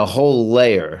 there's been a whole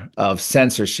layer of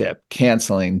censorship,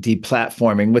 canceling,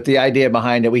 deplatforming, with the idea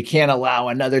behind it, we can't allow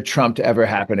another Trump to ever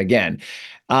happen again.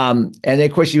 And then,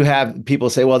 of course, you have people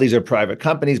say, well, these are private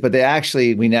companies, but they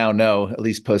actually, we now know, at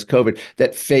least post-COVID,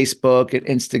 that Facebook and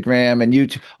Instagram and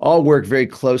YouTube all work very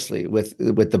closely with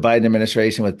the Biden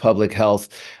administration, with public health,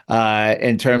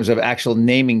 in terms of actual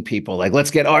naming people. Like,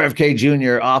 let's get RFK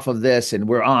Jr. off of this, and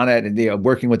we're on it, and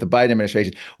working with the Biden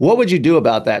administration. What would you do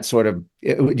about that sort of?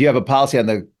 Do you have a policy on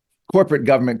the corporate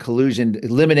government collusion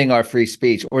limiting our free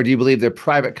speech, or do you believe they're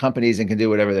private companies and can do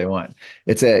whatever they want?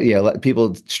 It's let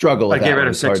people struggle with that. Get rid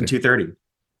of Section 230.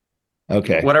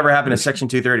 Okay. Whatever happened to Section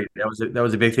 230? That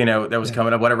was a big thing that was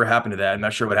coming up. Whatever happened to that? I'm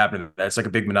not sure what happened to that. It's like a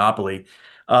big monopoly.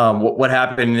 What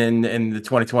happened in the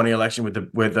 2020 election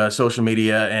with social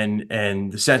media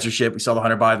and the censorship? We saw the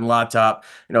Hunter Biden laptop.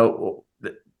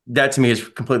 That to me is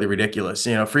completely ridiculous.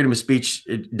 Freedom of speech,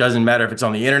 it doesn't matter if it's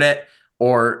on the internet,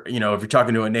 or, if you're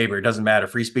talking to a neighbor, it doesn't matter.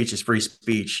 Free speech is free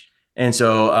speech. And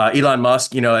so Elon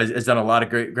Musk, has done a lot of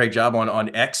great job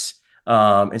on X.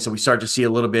 And so we start to see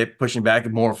a little bit pushing back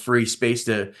and more free space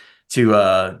to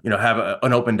have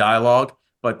an open dialogue.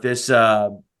 But this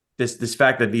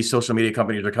fact that these social media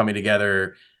companies are coming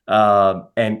together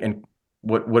and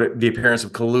what the appearance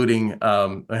of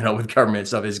colluding, with government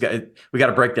stuff is, we got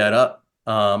to break that up.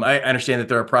 I understand that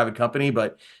they're a private company,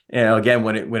 but again,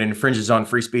 when it infringes on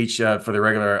free speech for the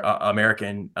regular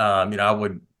American,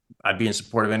 I'd be in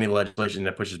support of any legislation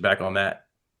that pushes back on that.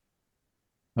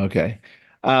 Okay.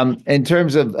 In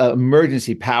terms of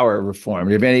emergency power reform,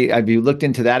 have you looked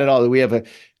into that at all? We have a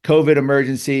COVID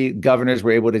emergency. Governors were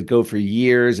able to go for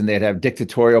years, and they'd have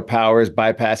dictatorial powers,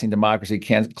 bypassing democracy,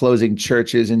 closing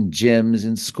churches and gyms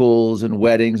and schools and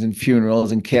weddings and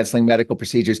funerals and canceling medical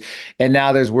procedures. And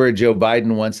now there's word Joe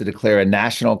Biden wants to declare a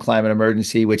national climate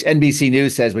emergency, which NBC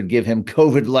News says would give him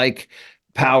COVID-like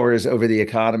powers over the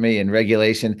economy and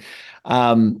regulation.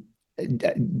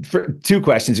 For two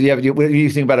questions. What do you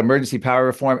think about emergency power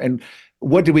reform? And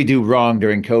what did we do wrong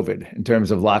during COVID in terms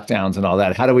of lockdowns and all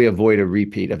that? How do we avoid a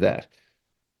repeat of that?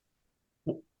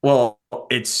 Well,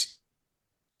 it's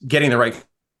getting the right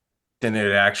thing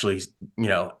to actually,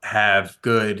 have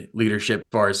good leadership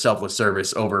as far as selfless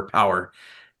service over power.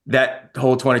 That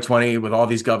whole 2020 with all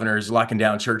these governors locking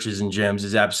down churches and gyms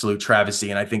is absolute travesty.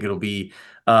 And I think it'll be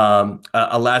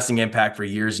a lasting impact for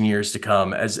years and years to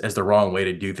come as the wrong way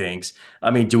to do things. I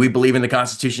mean, do we believe in the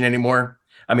Constitution anymore?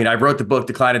 I mean, I wrote the book,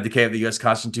 Decline and Decay of the U.S.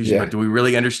 Constitution, but do we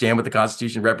really understand what the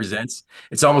Constitution represents?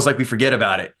 It's almost like we forget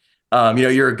about it.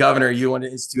 You're a governor, you want to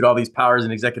institute all these powers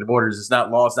and executive orders. It's not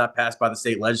law, it's not passed by the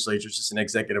state legislature, it's just an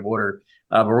executive order.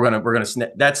 But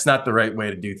that's not the right way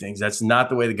to do things. That's not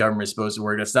the way the government is supposed to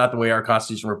work. That's not the way our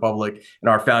constitutional republic and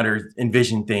our founders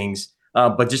envisioned things.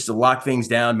 But just to lock things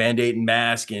down, mandating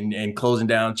masks and closing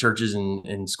down churches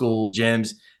and school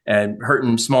gyms and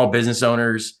hurting small business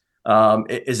owners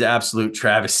is an absolute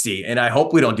travesty. And I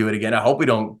hope we don't do it again. I hope we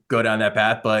don't go down that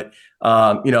path. But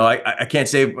I can't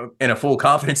say in a full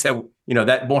confidence that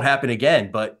that won't happen again.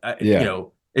 But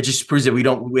it just proves that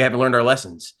we haven't learned our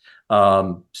lessons.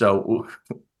 Yeah.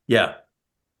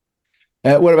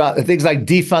 What about things like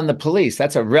defund the police?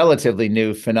 That's a relatively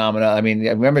new phenomenon. I mean,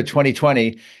 I remember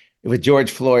 2020, with George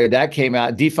Floyd. That came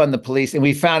out, defund the police, and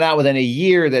we found out within a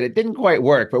year that it didn't quite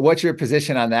work. But what's your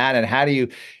position on that? And how do you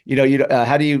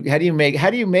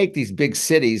make these big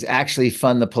cities actually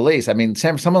fund the police? I mean,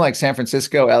 someone like San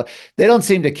Francisco, they don't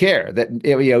seem to care that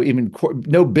even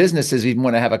no businesses even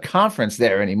want to have a conference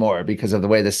there anymore because of the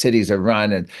way the cities are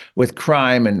run and with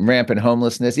crime and rampant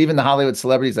homelessness. Even the Hollywood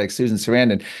celebrities like Susan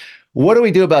Sarandon. What do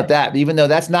we do about that? Even though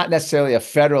that's not necessarily a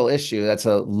federal issue, that's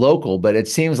a local, but it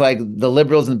seems like the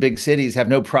liberals in big cities have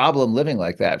no problem living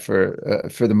like that for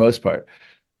the most part.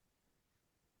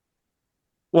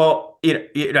 Well,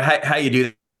 how you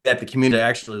do that, the community that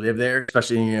actually live there,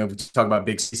 especially, if you talk about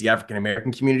big cities, the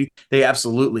African-American community, they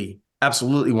absolutely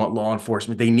want law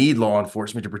enforcement. They need law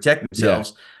enforcement to protect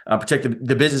themselves, protect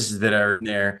the businesses that are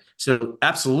there. So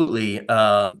absolutely,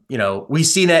 we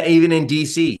see that even in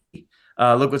DC.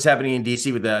 Look what's happening in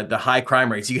DC with the high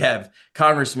crime rates. You have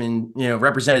congressmen,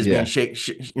 representatives being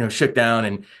shook down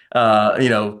and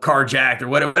carjacked or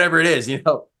whatever it is.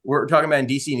 We're talking about in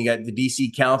DC, and you got the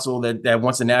DC Council that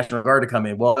wants the National Guard to come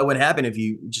in. Well, what would happen if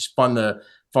you just fund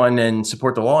and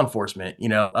support the law enforcement?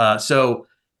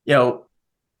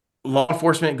 Law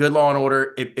enforcement, good law and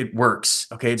order, it works.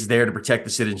 Okay, it's there to protect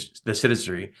the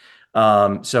citizenry.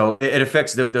 So it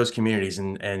affects those communities,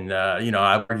 and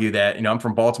I argue that I'm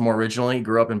from Baltimore originally,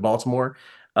 grew up in Baltimore,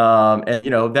 and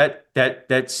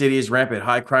that city is rampant,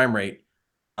 high crime rate,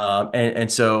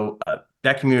 and so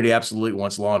that community absolutely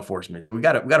wants law enforcement. We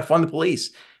got to fund the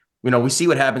police. We see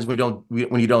what happens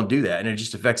when you don't do that, and it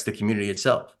just affects the community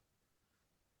itself.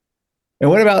 And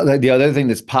what about the other thing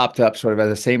that's popped up sort of as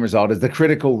the same result is the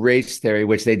critical race theory,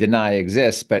 which they deny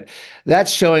exists, but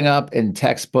that's showing up in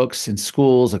textbooks in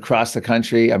schools across the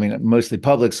country. I mean, mostly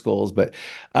public schools, but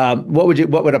what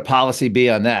would a policy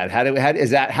be on that?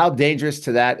 How dangerous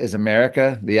to that is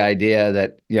America? The idea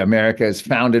that America is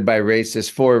founded by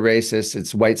racists, for racists,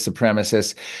 it's white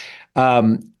supremacists.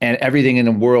 And everything in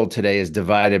the world today is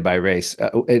divided by race.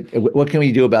 What can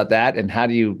we do about that? And how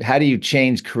do you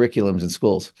change curriculums in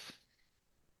schools?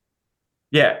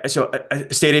 Yeah, so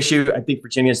a state issue. I think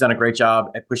Virginia's done a great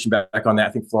job at pushing back on that. I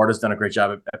think Florida's done a great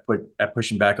job at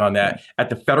pushing back on that. At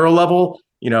the federal level,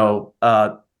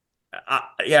 I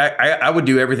would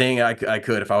do everything I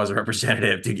could if I was a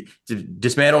representative to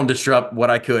dismantle and disrupt what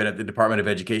I could at the Department of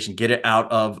Education, get it out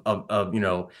of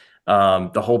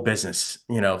the whole business.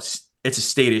 It's a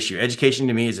state issue. Education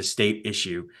to me is a state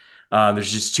issue.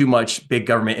 There's just too much big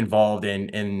government involved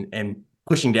in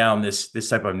pushing down this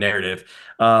type of narrative.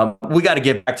 We got to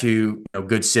get back to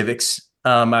good civics.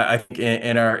 I think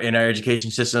in our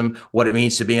education system, what it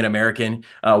means to be an American,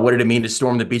 what did it mean to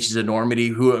storm the beaches of Normandy,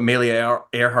 who Amelia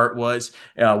Earhart was,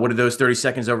 what did those 30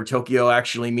 seconds over Tokyo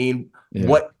actually mean? Yeah.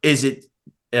 What is it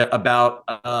about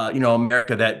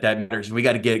America that matters? We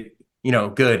got to get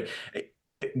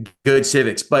good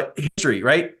civics, but history,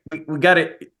 right? We got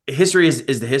it. History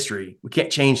is the history. We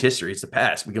can't change history. It's the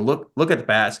past. We can look at the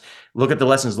past, look at the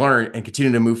lessons learned, and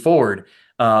continue to move forward.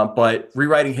 But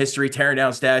rewriting history, tearing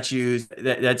down statues,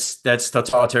 that's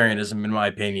totalitarianism, in my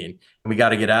opinion. And we got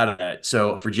to get out of that.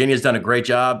 So Virginia's done a great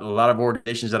job. A lot of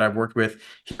organizations that I've worked with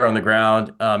here on the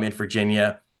ground in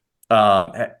Virginia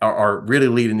are really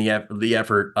leading the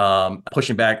effort,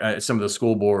 pushing back some of the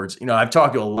school boards. I've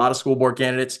talked to a lot of school board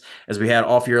candidates as we had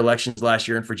off-year elections last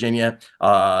year in Virginia.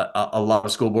 A lot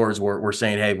of school boards were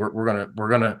saying, "Hey, we're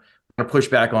gonna push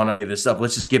back on this stuff.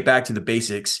 Let's just get back to the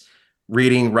basics: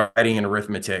 reading, writing, and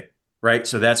arithmetic." Right.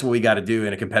 So that's what we got to do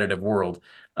in a competitive world.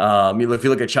 If you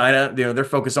look at China, they're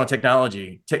focused on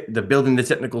technology, the building the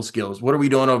technical skills. What are we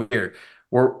doing over here?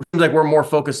 It seems like we're more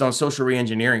focused on social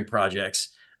reengineering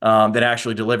projects that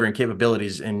actually delivering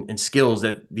capabilities and skills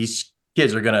that these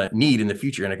kids are going to need in the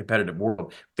future in a competitive world.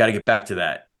 We've got to get back to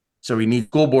that. So we need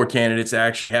school board candidates to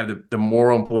actually have the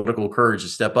moral and political courage to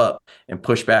step up and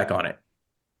push back on it.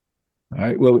 All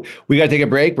right. Well, we got to take a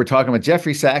break. We're talking with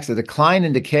Jeffrey Sachs, The Decline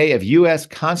and Decay of U.S.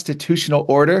 Constitutional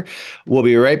Order. We'll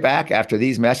be right back after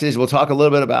these messages. We'll talk a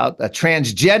little bit about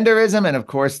transgenderism and, of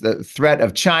course, the threat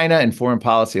of China and foreign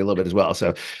policy a little bit as well.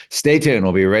 So stay tuned.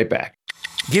 We'll be right back.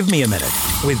 Give me a minute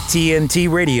with TNT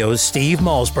Radio's Steve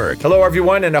Malzberg. Hello,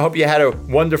 everyone, and I hope you had a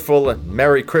wonderful and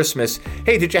Merry Christmas.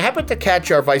 Hey, did you happen to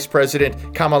catch our Vice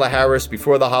President Kamala Harris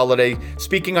before the holiday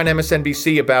speaking on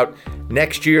MSNBC about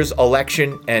next year's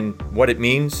election and what it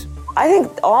means? I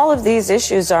think all of these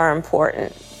issues are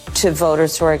important to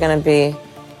voters who are going to be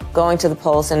going to the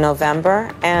polls in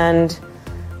November, and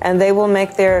they will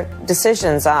make their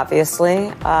decisions,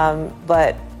 obviously,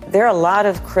 but there are a lot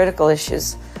of critical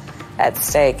issues at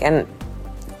stake. And,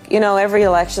 every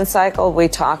election cycle we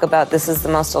talk about this is the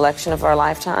most election of our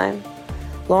lifetime.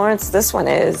 Lawrence, this one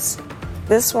is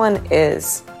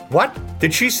What?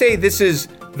 Did she say this is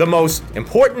the most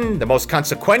important, the most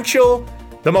consequential,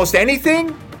 the most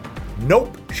anything?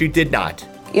 Nope, she did not.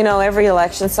 You know, every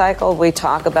election cycle we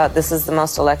talk about this is the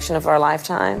most election of our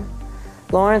lifetime.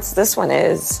 Lawrence, this one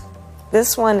is.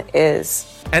 This one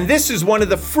is. And this is one of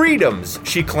the freedoms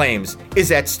she claims is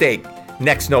at stake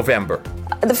next November.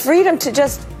 The freedom to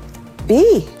just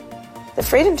be. The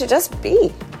freedom to just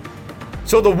be.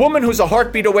 So the woman who's a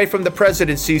heartbeat away from the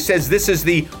presidency says this is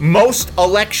the most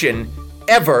election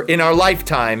ever in our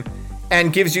lifetime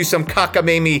and gives you some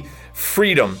cockamamie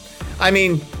freedom. I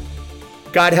mean,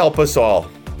 God help us all.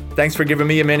 Thanks for giving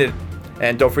me a minute.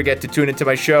 And don't forget to tune into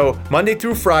my show Monday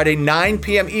through Friday, 9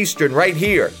 p.m. Eastern, right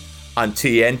here on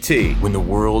TNT. When the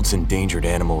world's endangered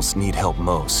animals need help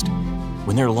most,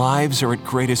 when their lives are at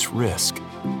greatest risk,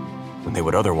 when they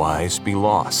would otherwise be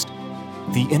lost,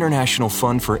 the International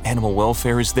Fund for Animal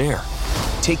Welfare is there,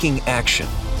 taking action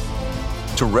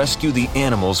to rescue the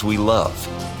animals we love,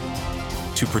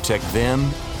 to protect them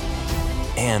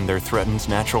and their threatened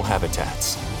natural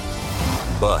habitats.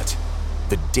 But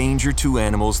the danger to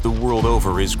animals the world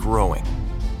over is growing,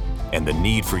 and the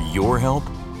need for your help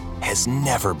has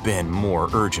never been more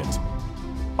urgent.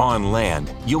 On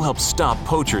land, you'll help stop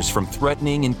poachers from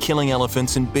threatening and killing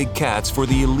elephants and big cats for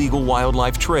the illegal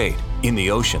wildlife trade. In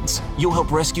the oceans, you'll help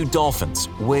rescue dolphins,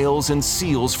 whales, and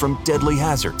seals from deadly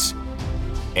hazards.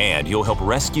 And you'll help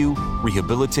rescue,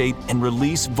 rehabilitate, and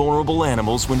release vulnerable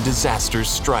animals when disasters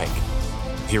strike.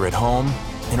 Here at home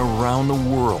and around the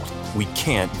world, we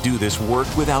can't do this work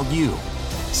without you.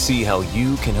 See how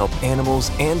you can help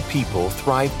animals and people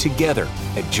thrive together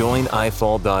at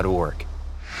joinifall.org.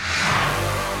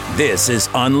 This is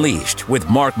Unleashed with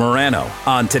Marc Morano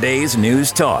on today's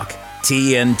News Talk,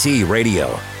 TNT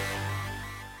Radio.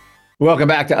 Welcome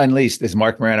back to Unleashed. This is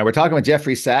Marc Morano. We're talking with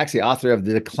Jeffrey Sachs, the author of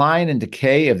The Decline and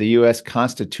Decay of the U.S.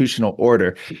 Constitutional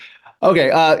Order. Okay,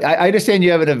 I understand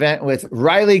you have an event with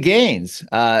Riley Gaines,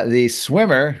 the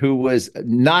swimmer who was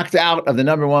knocked out of the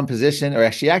number one position,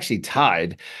 or she actually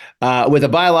tied with a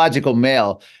biological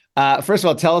male. First of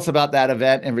all, tell us about that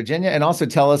event in Virginia, and also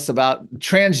tell us about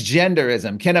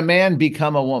transgenderism. Can a man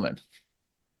become a woman?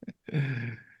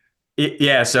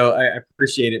 Yeah, so I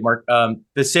appreciate it, Mark.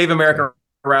 The Save America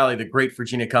rally, the Great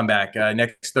Virginia Comeback,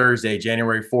 next Thursday,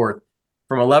 January 4th,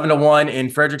 from 11 to 1 in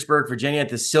Fredericksburg, Virginia at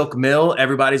the Silk Mill.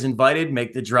 Everybody's invited.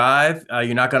 Make the drive.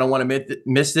 You're not going to want to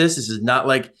miss this. This is not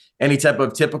like any type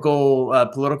of typical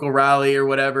political rally or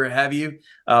whatever have you.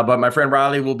 But my friend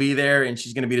Riley will be there, and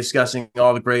she's going to be discussing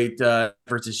all the great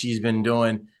efforts that she's been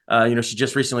doing. She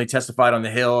just recently testified on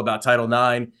the Hill about Title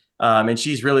IX, and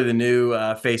she's really the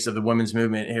new face of the women's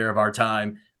movement here of our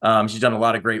time. She's done a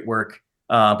lot of great work.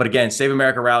 But again, Save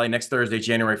America rally next Thursday,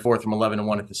 January 4th from 11 to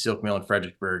 1 at the Silk Mill in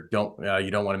Fredericksburg. You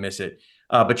don't want to miss it.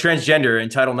 But transgender and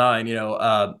Title IX,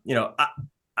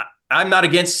 I'm not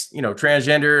against,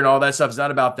 transgender and all that stuff. It's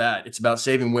not about that. It's about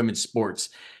saving women's sports.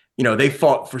 They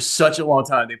fought for such a long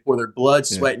time. They pour their blood,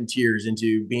 sweat, and tears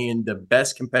into being the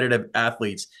best competitive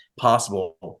athletes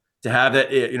possible. To have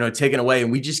that, taken away,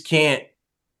 and we just can't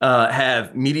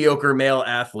have mediocre male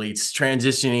athletes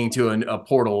transitioning to a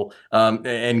portal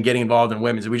and getting involved in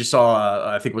women's. We just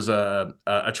saw, I think it was a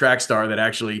track star that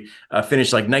actually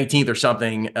finished like 19th or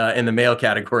something in the male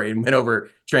category and went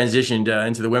over, transitioned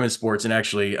into the women's sports and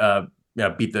actually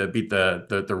beat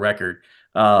the record.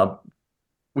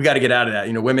 We got to get out of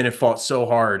that. Women have fought so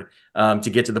hard to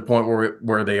get to the point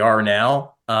where they are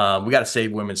now. We got to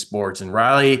save women's sports, and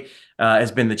Riley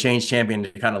has been the change champion to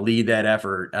kind of lead that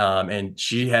effort. And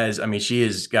she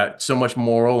has got so much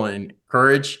moral and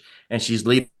courage, and she's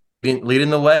leading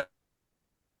the way.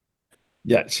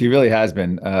 Yeah, she really has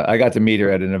been. I got to meet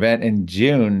her at an event in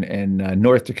June in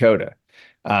North Dakota.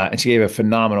 And she gave a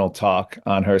phenomenal talk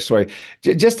on her story.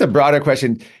 Just a broader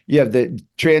question. You have the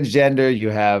transgender, you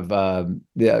have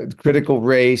the critical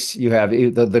race, you have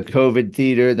the COVID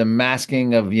theater, the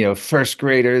masking of, first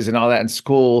graders and all that in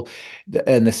school,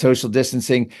 and the social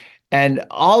distancing. And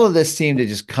all of this seemed to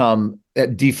just come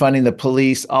at defunding the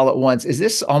police all at once. Is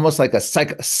this almost like a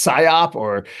psyop,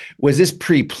 or was this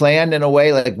pre-planned in a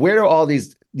way? Like, where do all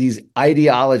these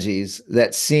ideologies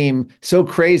that seem so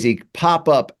crazy pop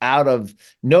up out of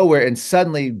nowhere and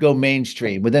suddenly go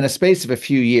mainstream within a space of a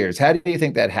few years? How do you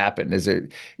think that happened? Is there,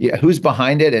 who's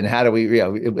behind it, and how do we,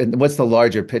 and what's the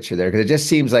larger picture there? Because it just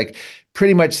seems like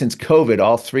pretty much since COVID,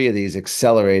 all three of these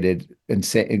accelerated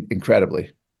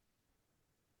incredibly.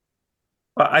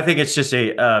 I think it's just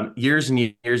a years and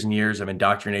years and years of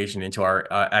indoctrination into our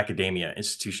academia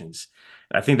institutions.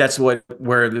 I think that's where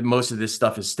most of this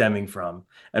stuff is stemming from.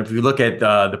 And if you look at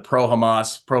the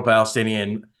pro-Hamas,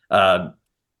 pro-Palestinian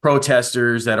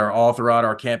protesters that are all throughout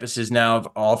our campuses now,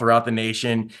 all throughout the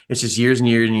nation. It's just years and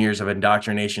years and years of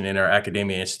indoctrination in our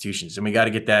academia institutions, and we got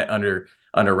to get that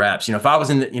under wraps. If I was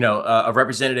in a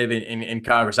representative in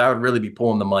Congress, I would really be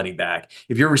pulling the money back.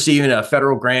 If you're receiving a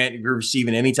federal grant, if you're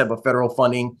receiving any type of federal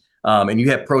funding, and you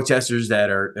have protesters that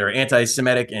are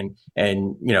anti-Semitic and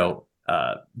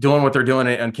doing what they're doing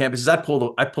on campuses,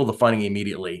 I pull the funding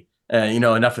immediately.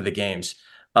 Enough of the games.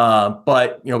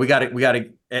 But we got to.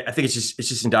 I think it's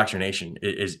just indoctrination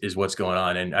is what's going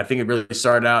on, and I think it really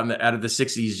started out of the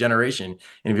 '60s generation.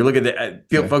 And if you look at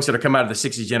the folks that are coming out of the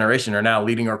 '60s generation are now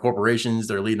leading our corporations,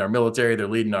 they're leading our military, they're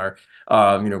leading our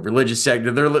religious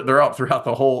sector. They're out throughout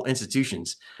the whole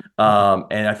institutions,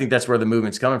 and I think that's where the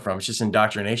movement's coming from. It's just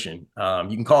indoctrination.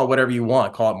 You can call it whatever you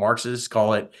want. Call it Marxist.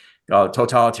 Call it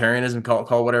totalitarianism. Call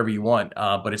it whatever you want.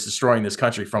 But it's destroying this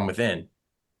country from within.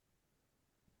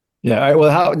 Yeah. All right.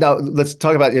 Well, now let's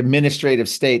talk about the administrative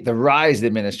state, the rise of the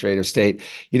administrative state.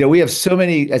 We have so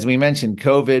many, as we mentioned,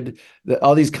 COVID,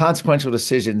 all these consequential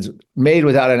decisions made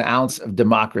without an ounce of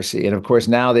democracy. And of course,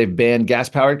 now they've banned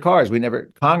gas-powered cars.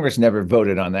 Congress never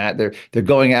voted on that. They're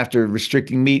going after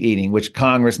restricting meat eating, which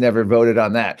Congress never voted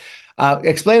on that.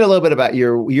 Explain a little bit about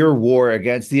your war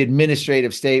against the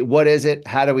administrative state. What is it?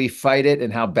 How do we fight it?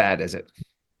 And how bad is it?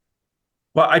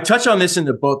 Well, I touch on this in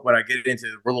the book when I get into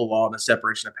the rule of law and the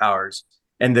separation of powers.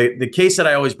 And the case that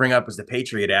I always bring up is the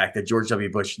Patriot Act that George W.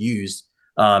 Bush used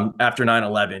after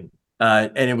 9/11.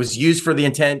 And it was used for the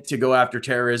intent to go after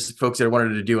terrorists, folks that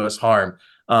wanted to do us harm.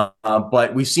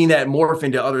 But we've seen that morph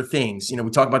into other things. We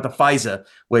talk about the FISA,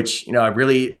 which, I'm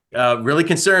really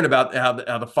concerned about how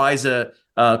the FISA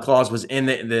clause was in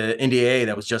the NDAA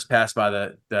that was just passed by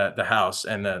the House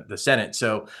and the Senate.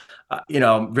 So,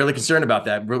 I'm really concerned about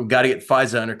that. We've got to get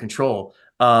FISA under control.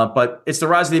 But it's the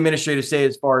rise of the administrative state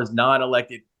as far as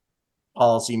non-elected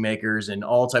policymakers and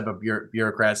all type of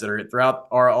bureaucrats that are throughout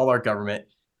all our government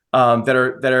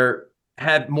that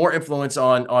have more influence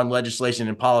on legislation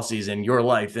and policies in your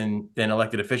life than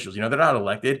elected officials. They're not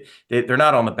elected. They're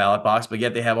not on the ballot box, but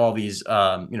yet they have all these,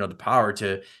 the power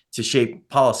to shape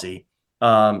policy.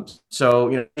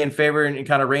 So, in favor and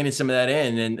kind of reining some of that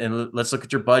in and let's look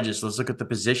at your budgets. Let's look at the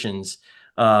positions.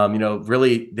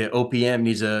 Really the OPM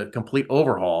needs a complete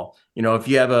overhaul. If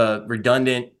you have a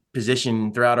redundant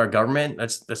position throughout our government,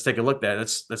 let's take a look at that.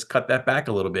 Let's cut that back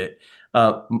a little bit.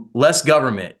 Less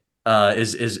government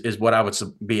is what I would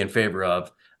be in favor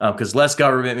of, because less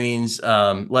government means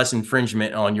less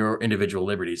infringement on your individual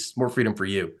liberties, more freedom for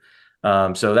you.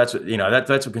 So that's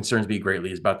what concerns me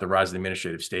greatly, is about the rise of the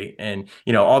administrative state, and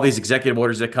all these executive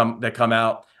orders that come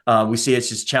out. We see it's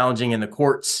just challenging in the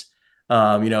courts.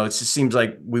 It just seems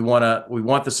like we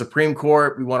want the Supreme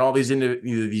Court, we want all these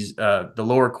the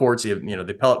lower courts, the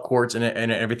appellate courts and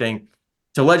everything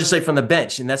to legislate from the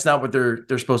bench, and that's not what they're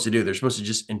supposed to do. They're supposed to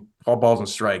just call balls and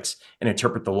strikes and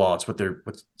interpret the law. It's what they're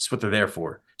there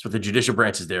for. It's what the judicial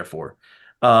branch is there for.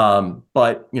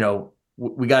 But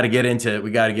we got to get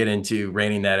into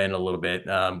reining that in a little bit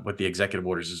with the executive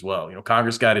orders as well.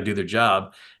 Congress got to do their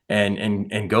job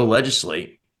and go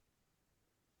legislate.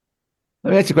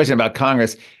 Let me ask you a question about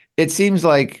Congress. It seems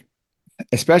like,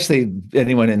 especially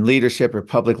anyone in leadership or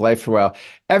public life for a while,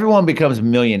 everyone becomes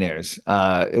millionaires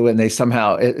when they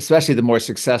somehow, especially the more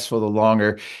successful, the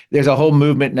longer. There's a whole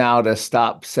movement now to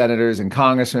stop senators and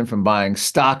congressmen from buying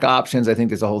stock options. I think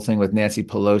there's a whole thing with Nancy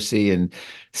Pelosi and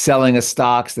selling of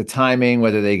stocks, the timing,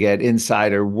 whether they get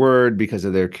insider word because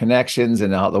of their connections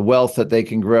and all the wealth that they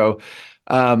can grow.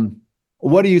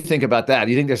 What do you think about that?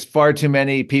 Do you think there's far too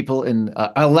many people in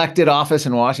elected office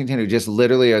in Washington who just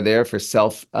literally are there for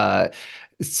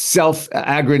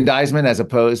self-aggrandizement as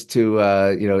opposed to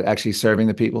actually serving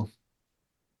the people?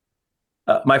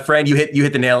 My friend, you hit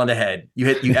the nail on the head.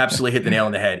 You absolutely hit the nail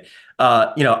on the head.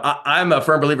 I'm a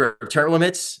firm believer of term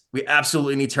limits. We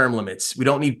absolutely need term limits. We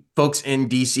don't need folks in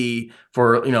DC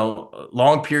for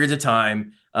long periods of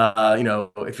time.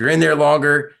 If you're in there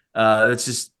longer, it's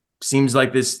just seems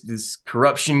like this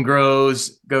corruption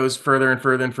goes further and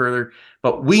further and further.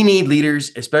 But we need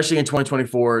leaders, especially in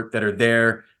 2024, that are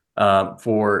there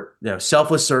for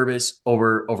selfless service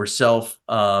over self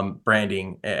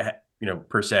branding,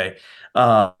 per se.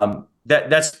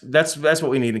 That's what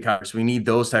we need in Congress. We need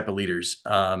those type of leaders.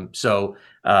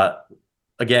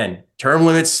 Again, term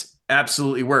limits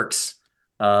absolutely works.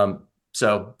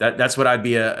 So that's what I'd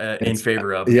be in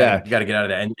favor of. Yeah, you got to get out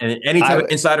of that. And any type of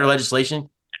insider legislation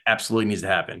absolutely needs to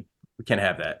happen. We can't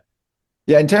have that.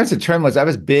 Yeah, in terms of term limits, I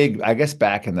was big, I guess,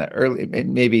 back in the early,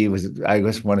 maybe it was, I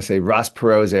just want to say Ross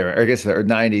Perot's era, or I guess the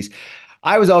 90s.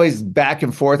 I was always back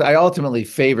and forth. I ultimately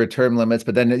favor term limits,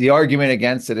 but then the argument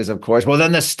against it is, of course, well,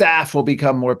 then the staff will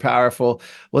become more powerful.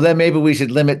 Well, then maybe we should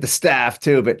limit the staff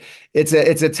too. But it's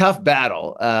a tough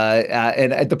battle.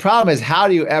 And the problem is, how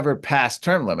do you ever pass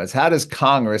term limits? How does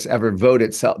Congress ever vote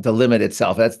itself to limit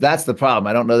itself? That's the problem.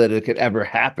 I don't know that it could ever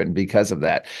happen because of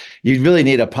that. You really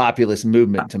need a populist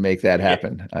movement to make that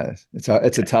happen. It's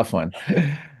a tough one.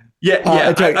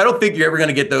 I don't think you're ever going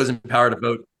to get those in power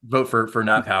to vote for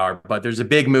not power, but there's a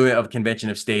big movement of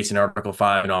Convention of States and Article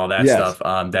 5 and all that stuff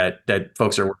that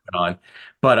folks are working on.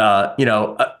 But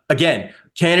again,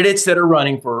 candidates that are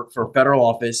running for federal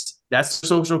office, that's the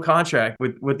social contract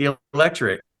with the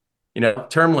electorate.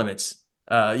 Term limits.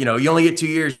 You only get 2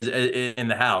 years in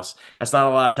the House. That's not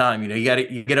a lot of time. You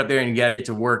get up there and you got to get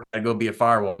to work. Got to go be a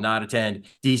firewall, not attend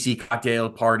DC cocktail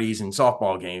parties and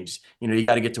softball games. You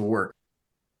got to get to work.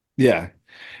 Yeah.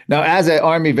 Now, as an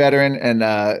Army veteran, and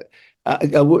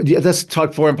let's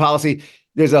talk foreign policy.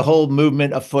 There's a whole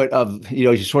movement afoot of,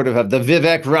 you sort of have the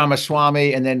Vivek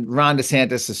Ramaswamy, and then Ron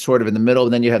DeSantis is sort of in the middle,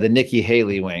 and then you have the Nikki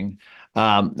Haley wing.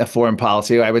 A foreign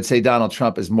policy. I would say Donald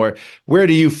Trump is more. Where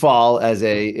do you fall as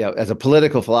a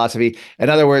political philosophy? In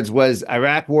other words, was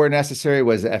Iraq war necessary?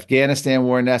 Was the Afghanistan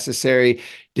war necessary?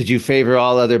 Did you favor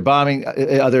all other bombing,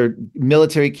 other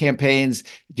military campaigns?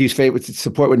 Do you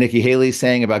support what Nikki Haley's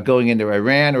saying about going into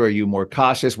Iran, or are you more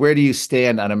cautious? Where do you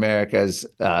stand on America's,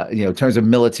 in terms of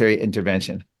military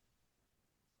intervention?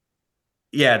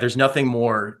 Yeah, there's nothing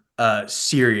more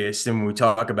serious than when we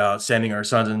talk about sending our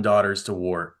sons and daughters to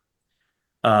war.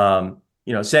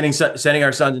 Sending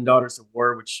our sons and daughters to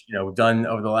war, which, we've done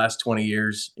over the last 20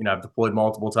 years, I've deployed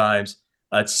multiple times.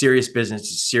 It's serious business,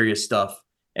 it's serious stuff.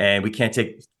 And we can't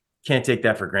take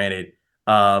that for granted.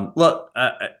 Look,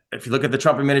 if you look at the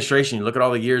Trump administration, you look at all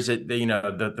the years that,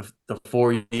 the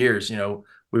 4 years,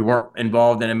 we weren't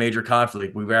involved in a major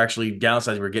conflict. We were actually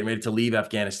downsized. We were getting ready to leave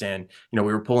Afghanistan. We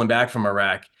were pulling back from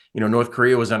Iraq. North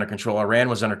Korea was under control. Iran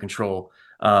was under control.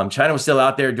 China was still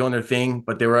out there doing their thing,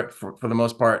 but they were, for the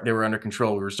most part, they were under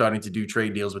control. We were starting to do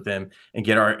trade deals with them and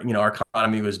get our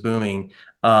economy was booming.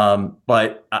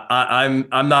 But I'm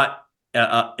not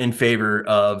in favor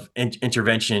of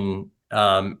intervention.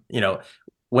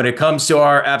 When it comes to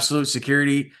our absolute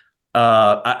security,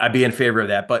 I'd be in favor of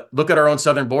that. But look at our own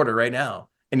southern border right now,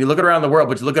 and you look around the world,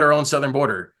 but you look at our own southern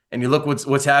border. And you look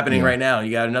what's happening right now.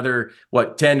 You got another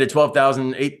 10 to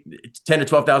 12,000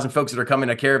 folks that are coming,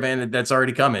 a caravan that's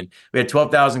already coming. We had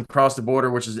 12,000 cross the border,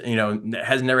 which is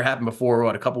has never happened before.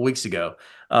 A couple weeks ago.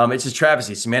 It's a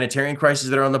travesty. It's a humanitarian crisis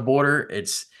that are on the border.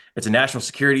 It's a national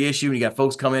security issue. And you got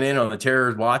folks coming in on the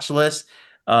terror watch list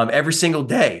every single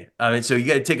day. So you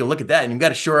got to take a look at that, and you've got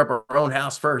to shore up our own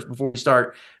house first before we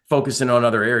start focusing on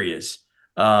other areas.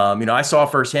 I saw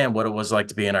firsthand what it was like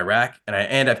to be in Iraq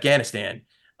and Afghanistan.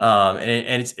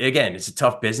 And it's a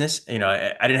tough business. I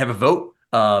didn't have a vote.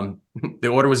 The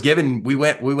order was given. We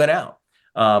went out.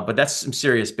 But that's some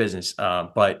serious business.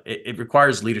 But it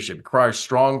requires leadership. It requires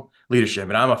strong leadership.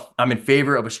 And I'm in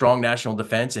favor of a strong national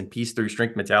defense and peace through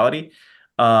strength mentality.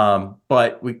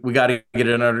 But we got to get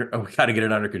it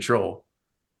under control.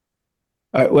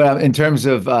 All right, well, in terms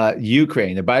of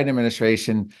Ukraine, the Biden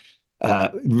administration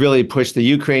really pushed the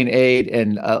Ukraine aid,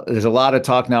 and there's a lot of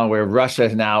talk now where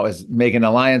Russia now is making an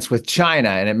alliance with China,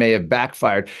 and it may have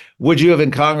backfired. Would you have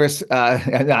in Congress? I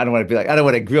don't want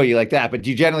to grill you like that, but do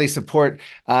you generally support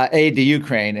aid to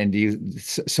Ukraine, and do you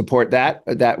support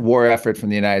that war effort from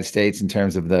the United States in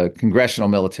terms of the congressional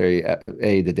military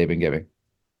aid that they've been giving?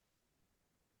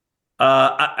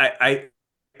 I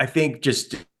think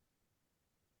just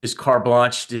carte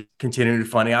blanche to continue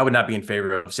funding. I would not be in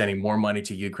favor of sending more money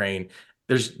to Ukraine.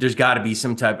 There's got to be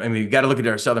some type. You've got to look at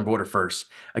our southern border first.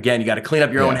 Again, you got to clean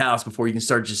up your own house before you can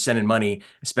start just spending money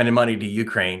to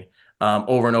Ukraine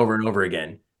over and over and over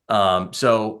again.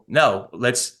 So no,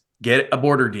 let's get a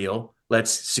border deal. Let's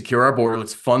secure our border.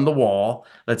 Let's fund the wall.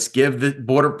 Let's give the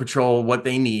Border Patrol what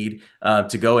they need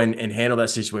to go and handle that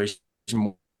situation.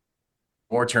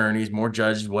 More attorneys, more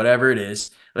judges, whatever it is.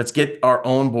 Let's get our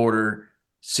own border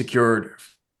secured.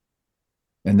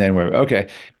 And then we're okay.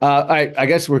 I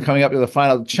guess we're coming up to the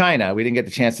final. China. We didn't get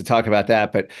the chance to talk about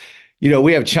that, but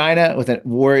we have China with a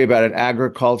worry about an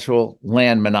agricultural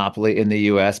land monopoly in the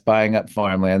U.S., buying up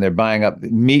farmland. They're buying up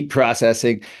meat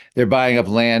processing. They're buying up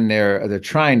land. They're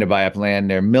trying to buy up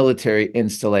land. Their military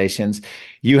installations.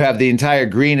 You have the entire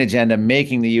green agenda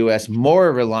making the U.S.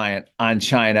 more reliant on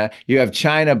China. You have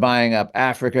China buying up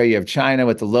Africa. You have China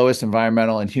with the lowest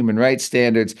environmental and human rights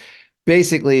standards.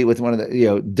 basically with one of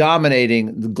the,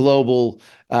 dominating the global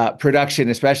production,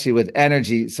 especially with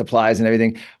energy supplies and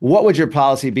everything. What would your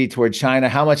policy be toward China?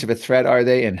 How much of a threat are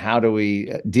they, and how do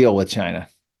we deal with China?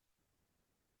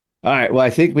 All right. Well, I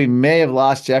think we may have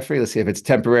lost Jeffrey. Let's see if it's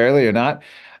temporarily or not.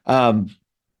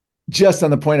 Just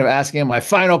on the point of asking him my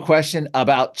final question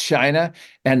about China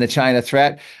and the China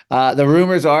threat. The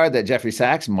rumors are that Jeffrey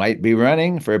Sachs might be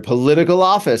running for political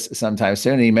office sometime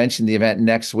soon. He mentioned the event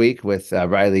next week with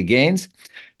Riley Gaines,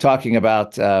 talking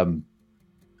about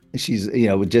she's,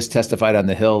 just testified on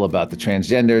the Hill about the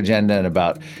transgender agenda and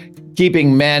about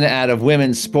keeping men out of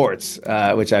women's sports,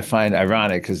 which I find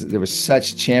ironic because there were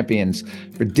such champions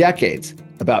for decades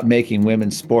about making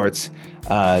women's sports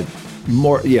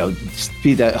more,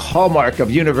 be the hallmark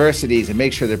of universities and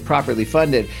make sure they're properly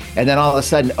funded. And then all of a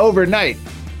sudden, overnight,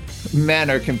 men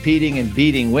are competing and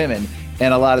beating women.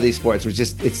 And a lot of these sports were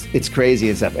just, it's crazy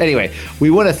and stuff. Anyway,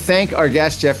 we want to thank our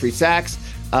guest, Jeffrey Sachs,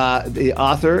 the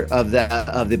author of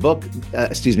the book,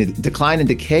 Decline and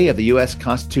Decay of the U.S.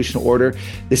 Constitutional Order.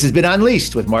 This has been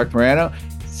Unleashed with Marc Morano.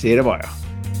 See you tomorrow.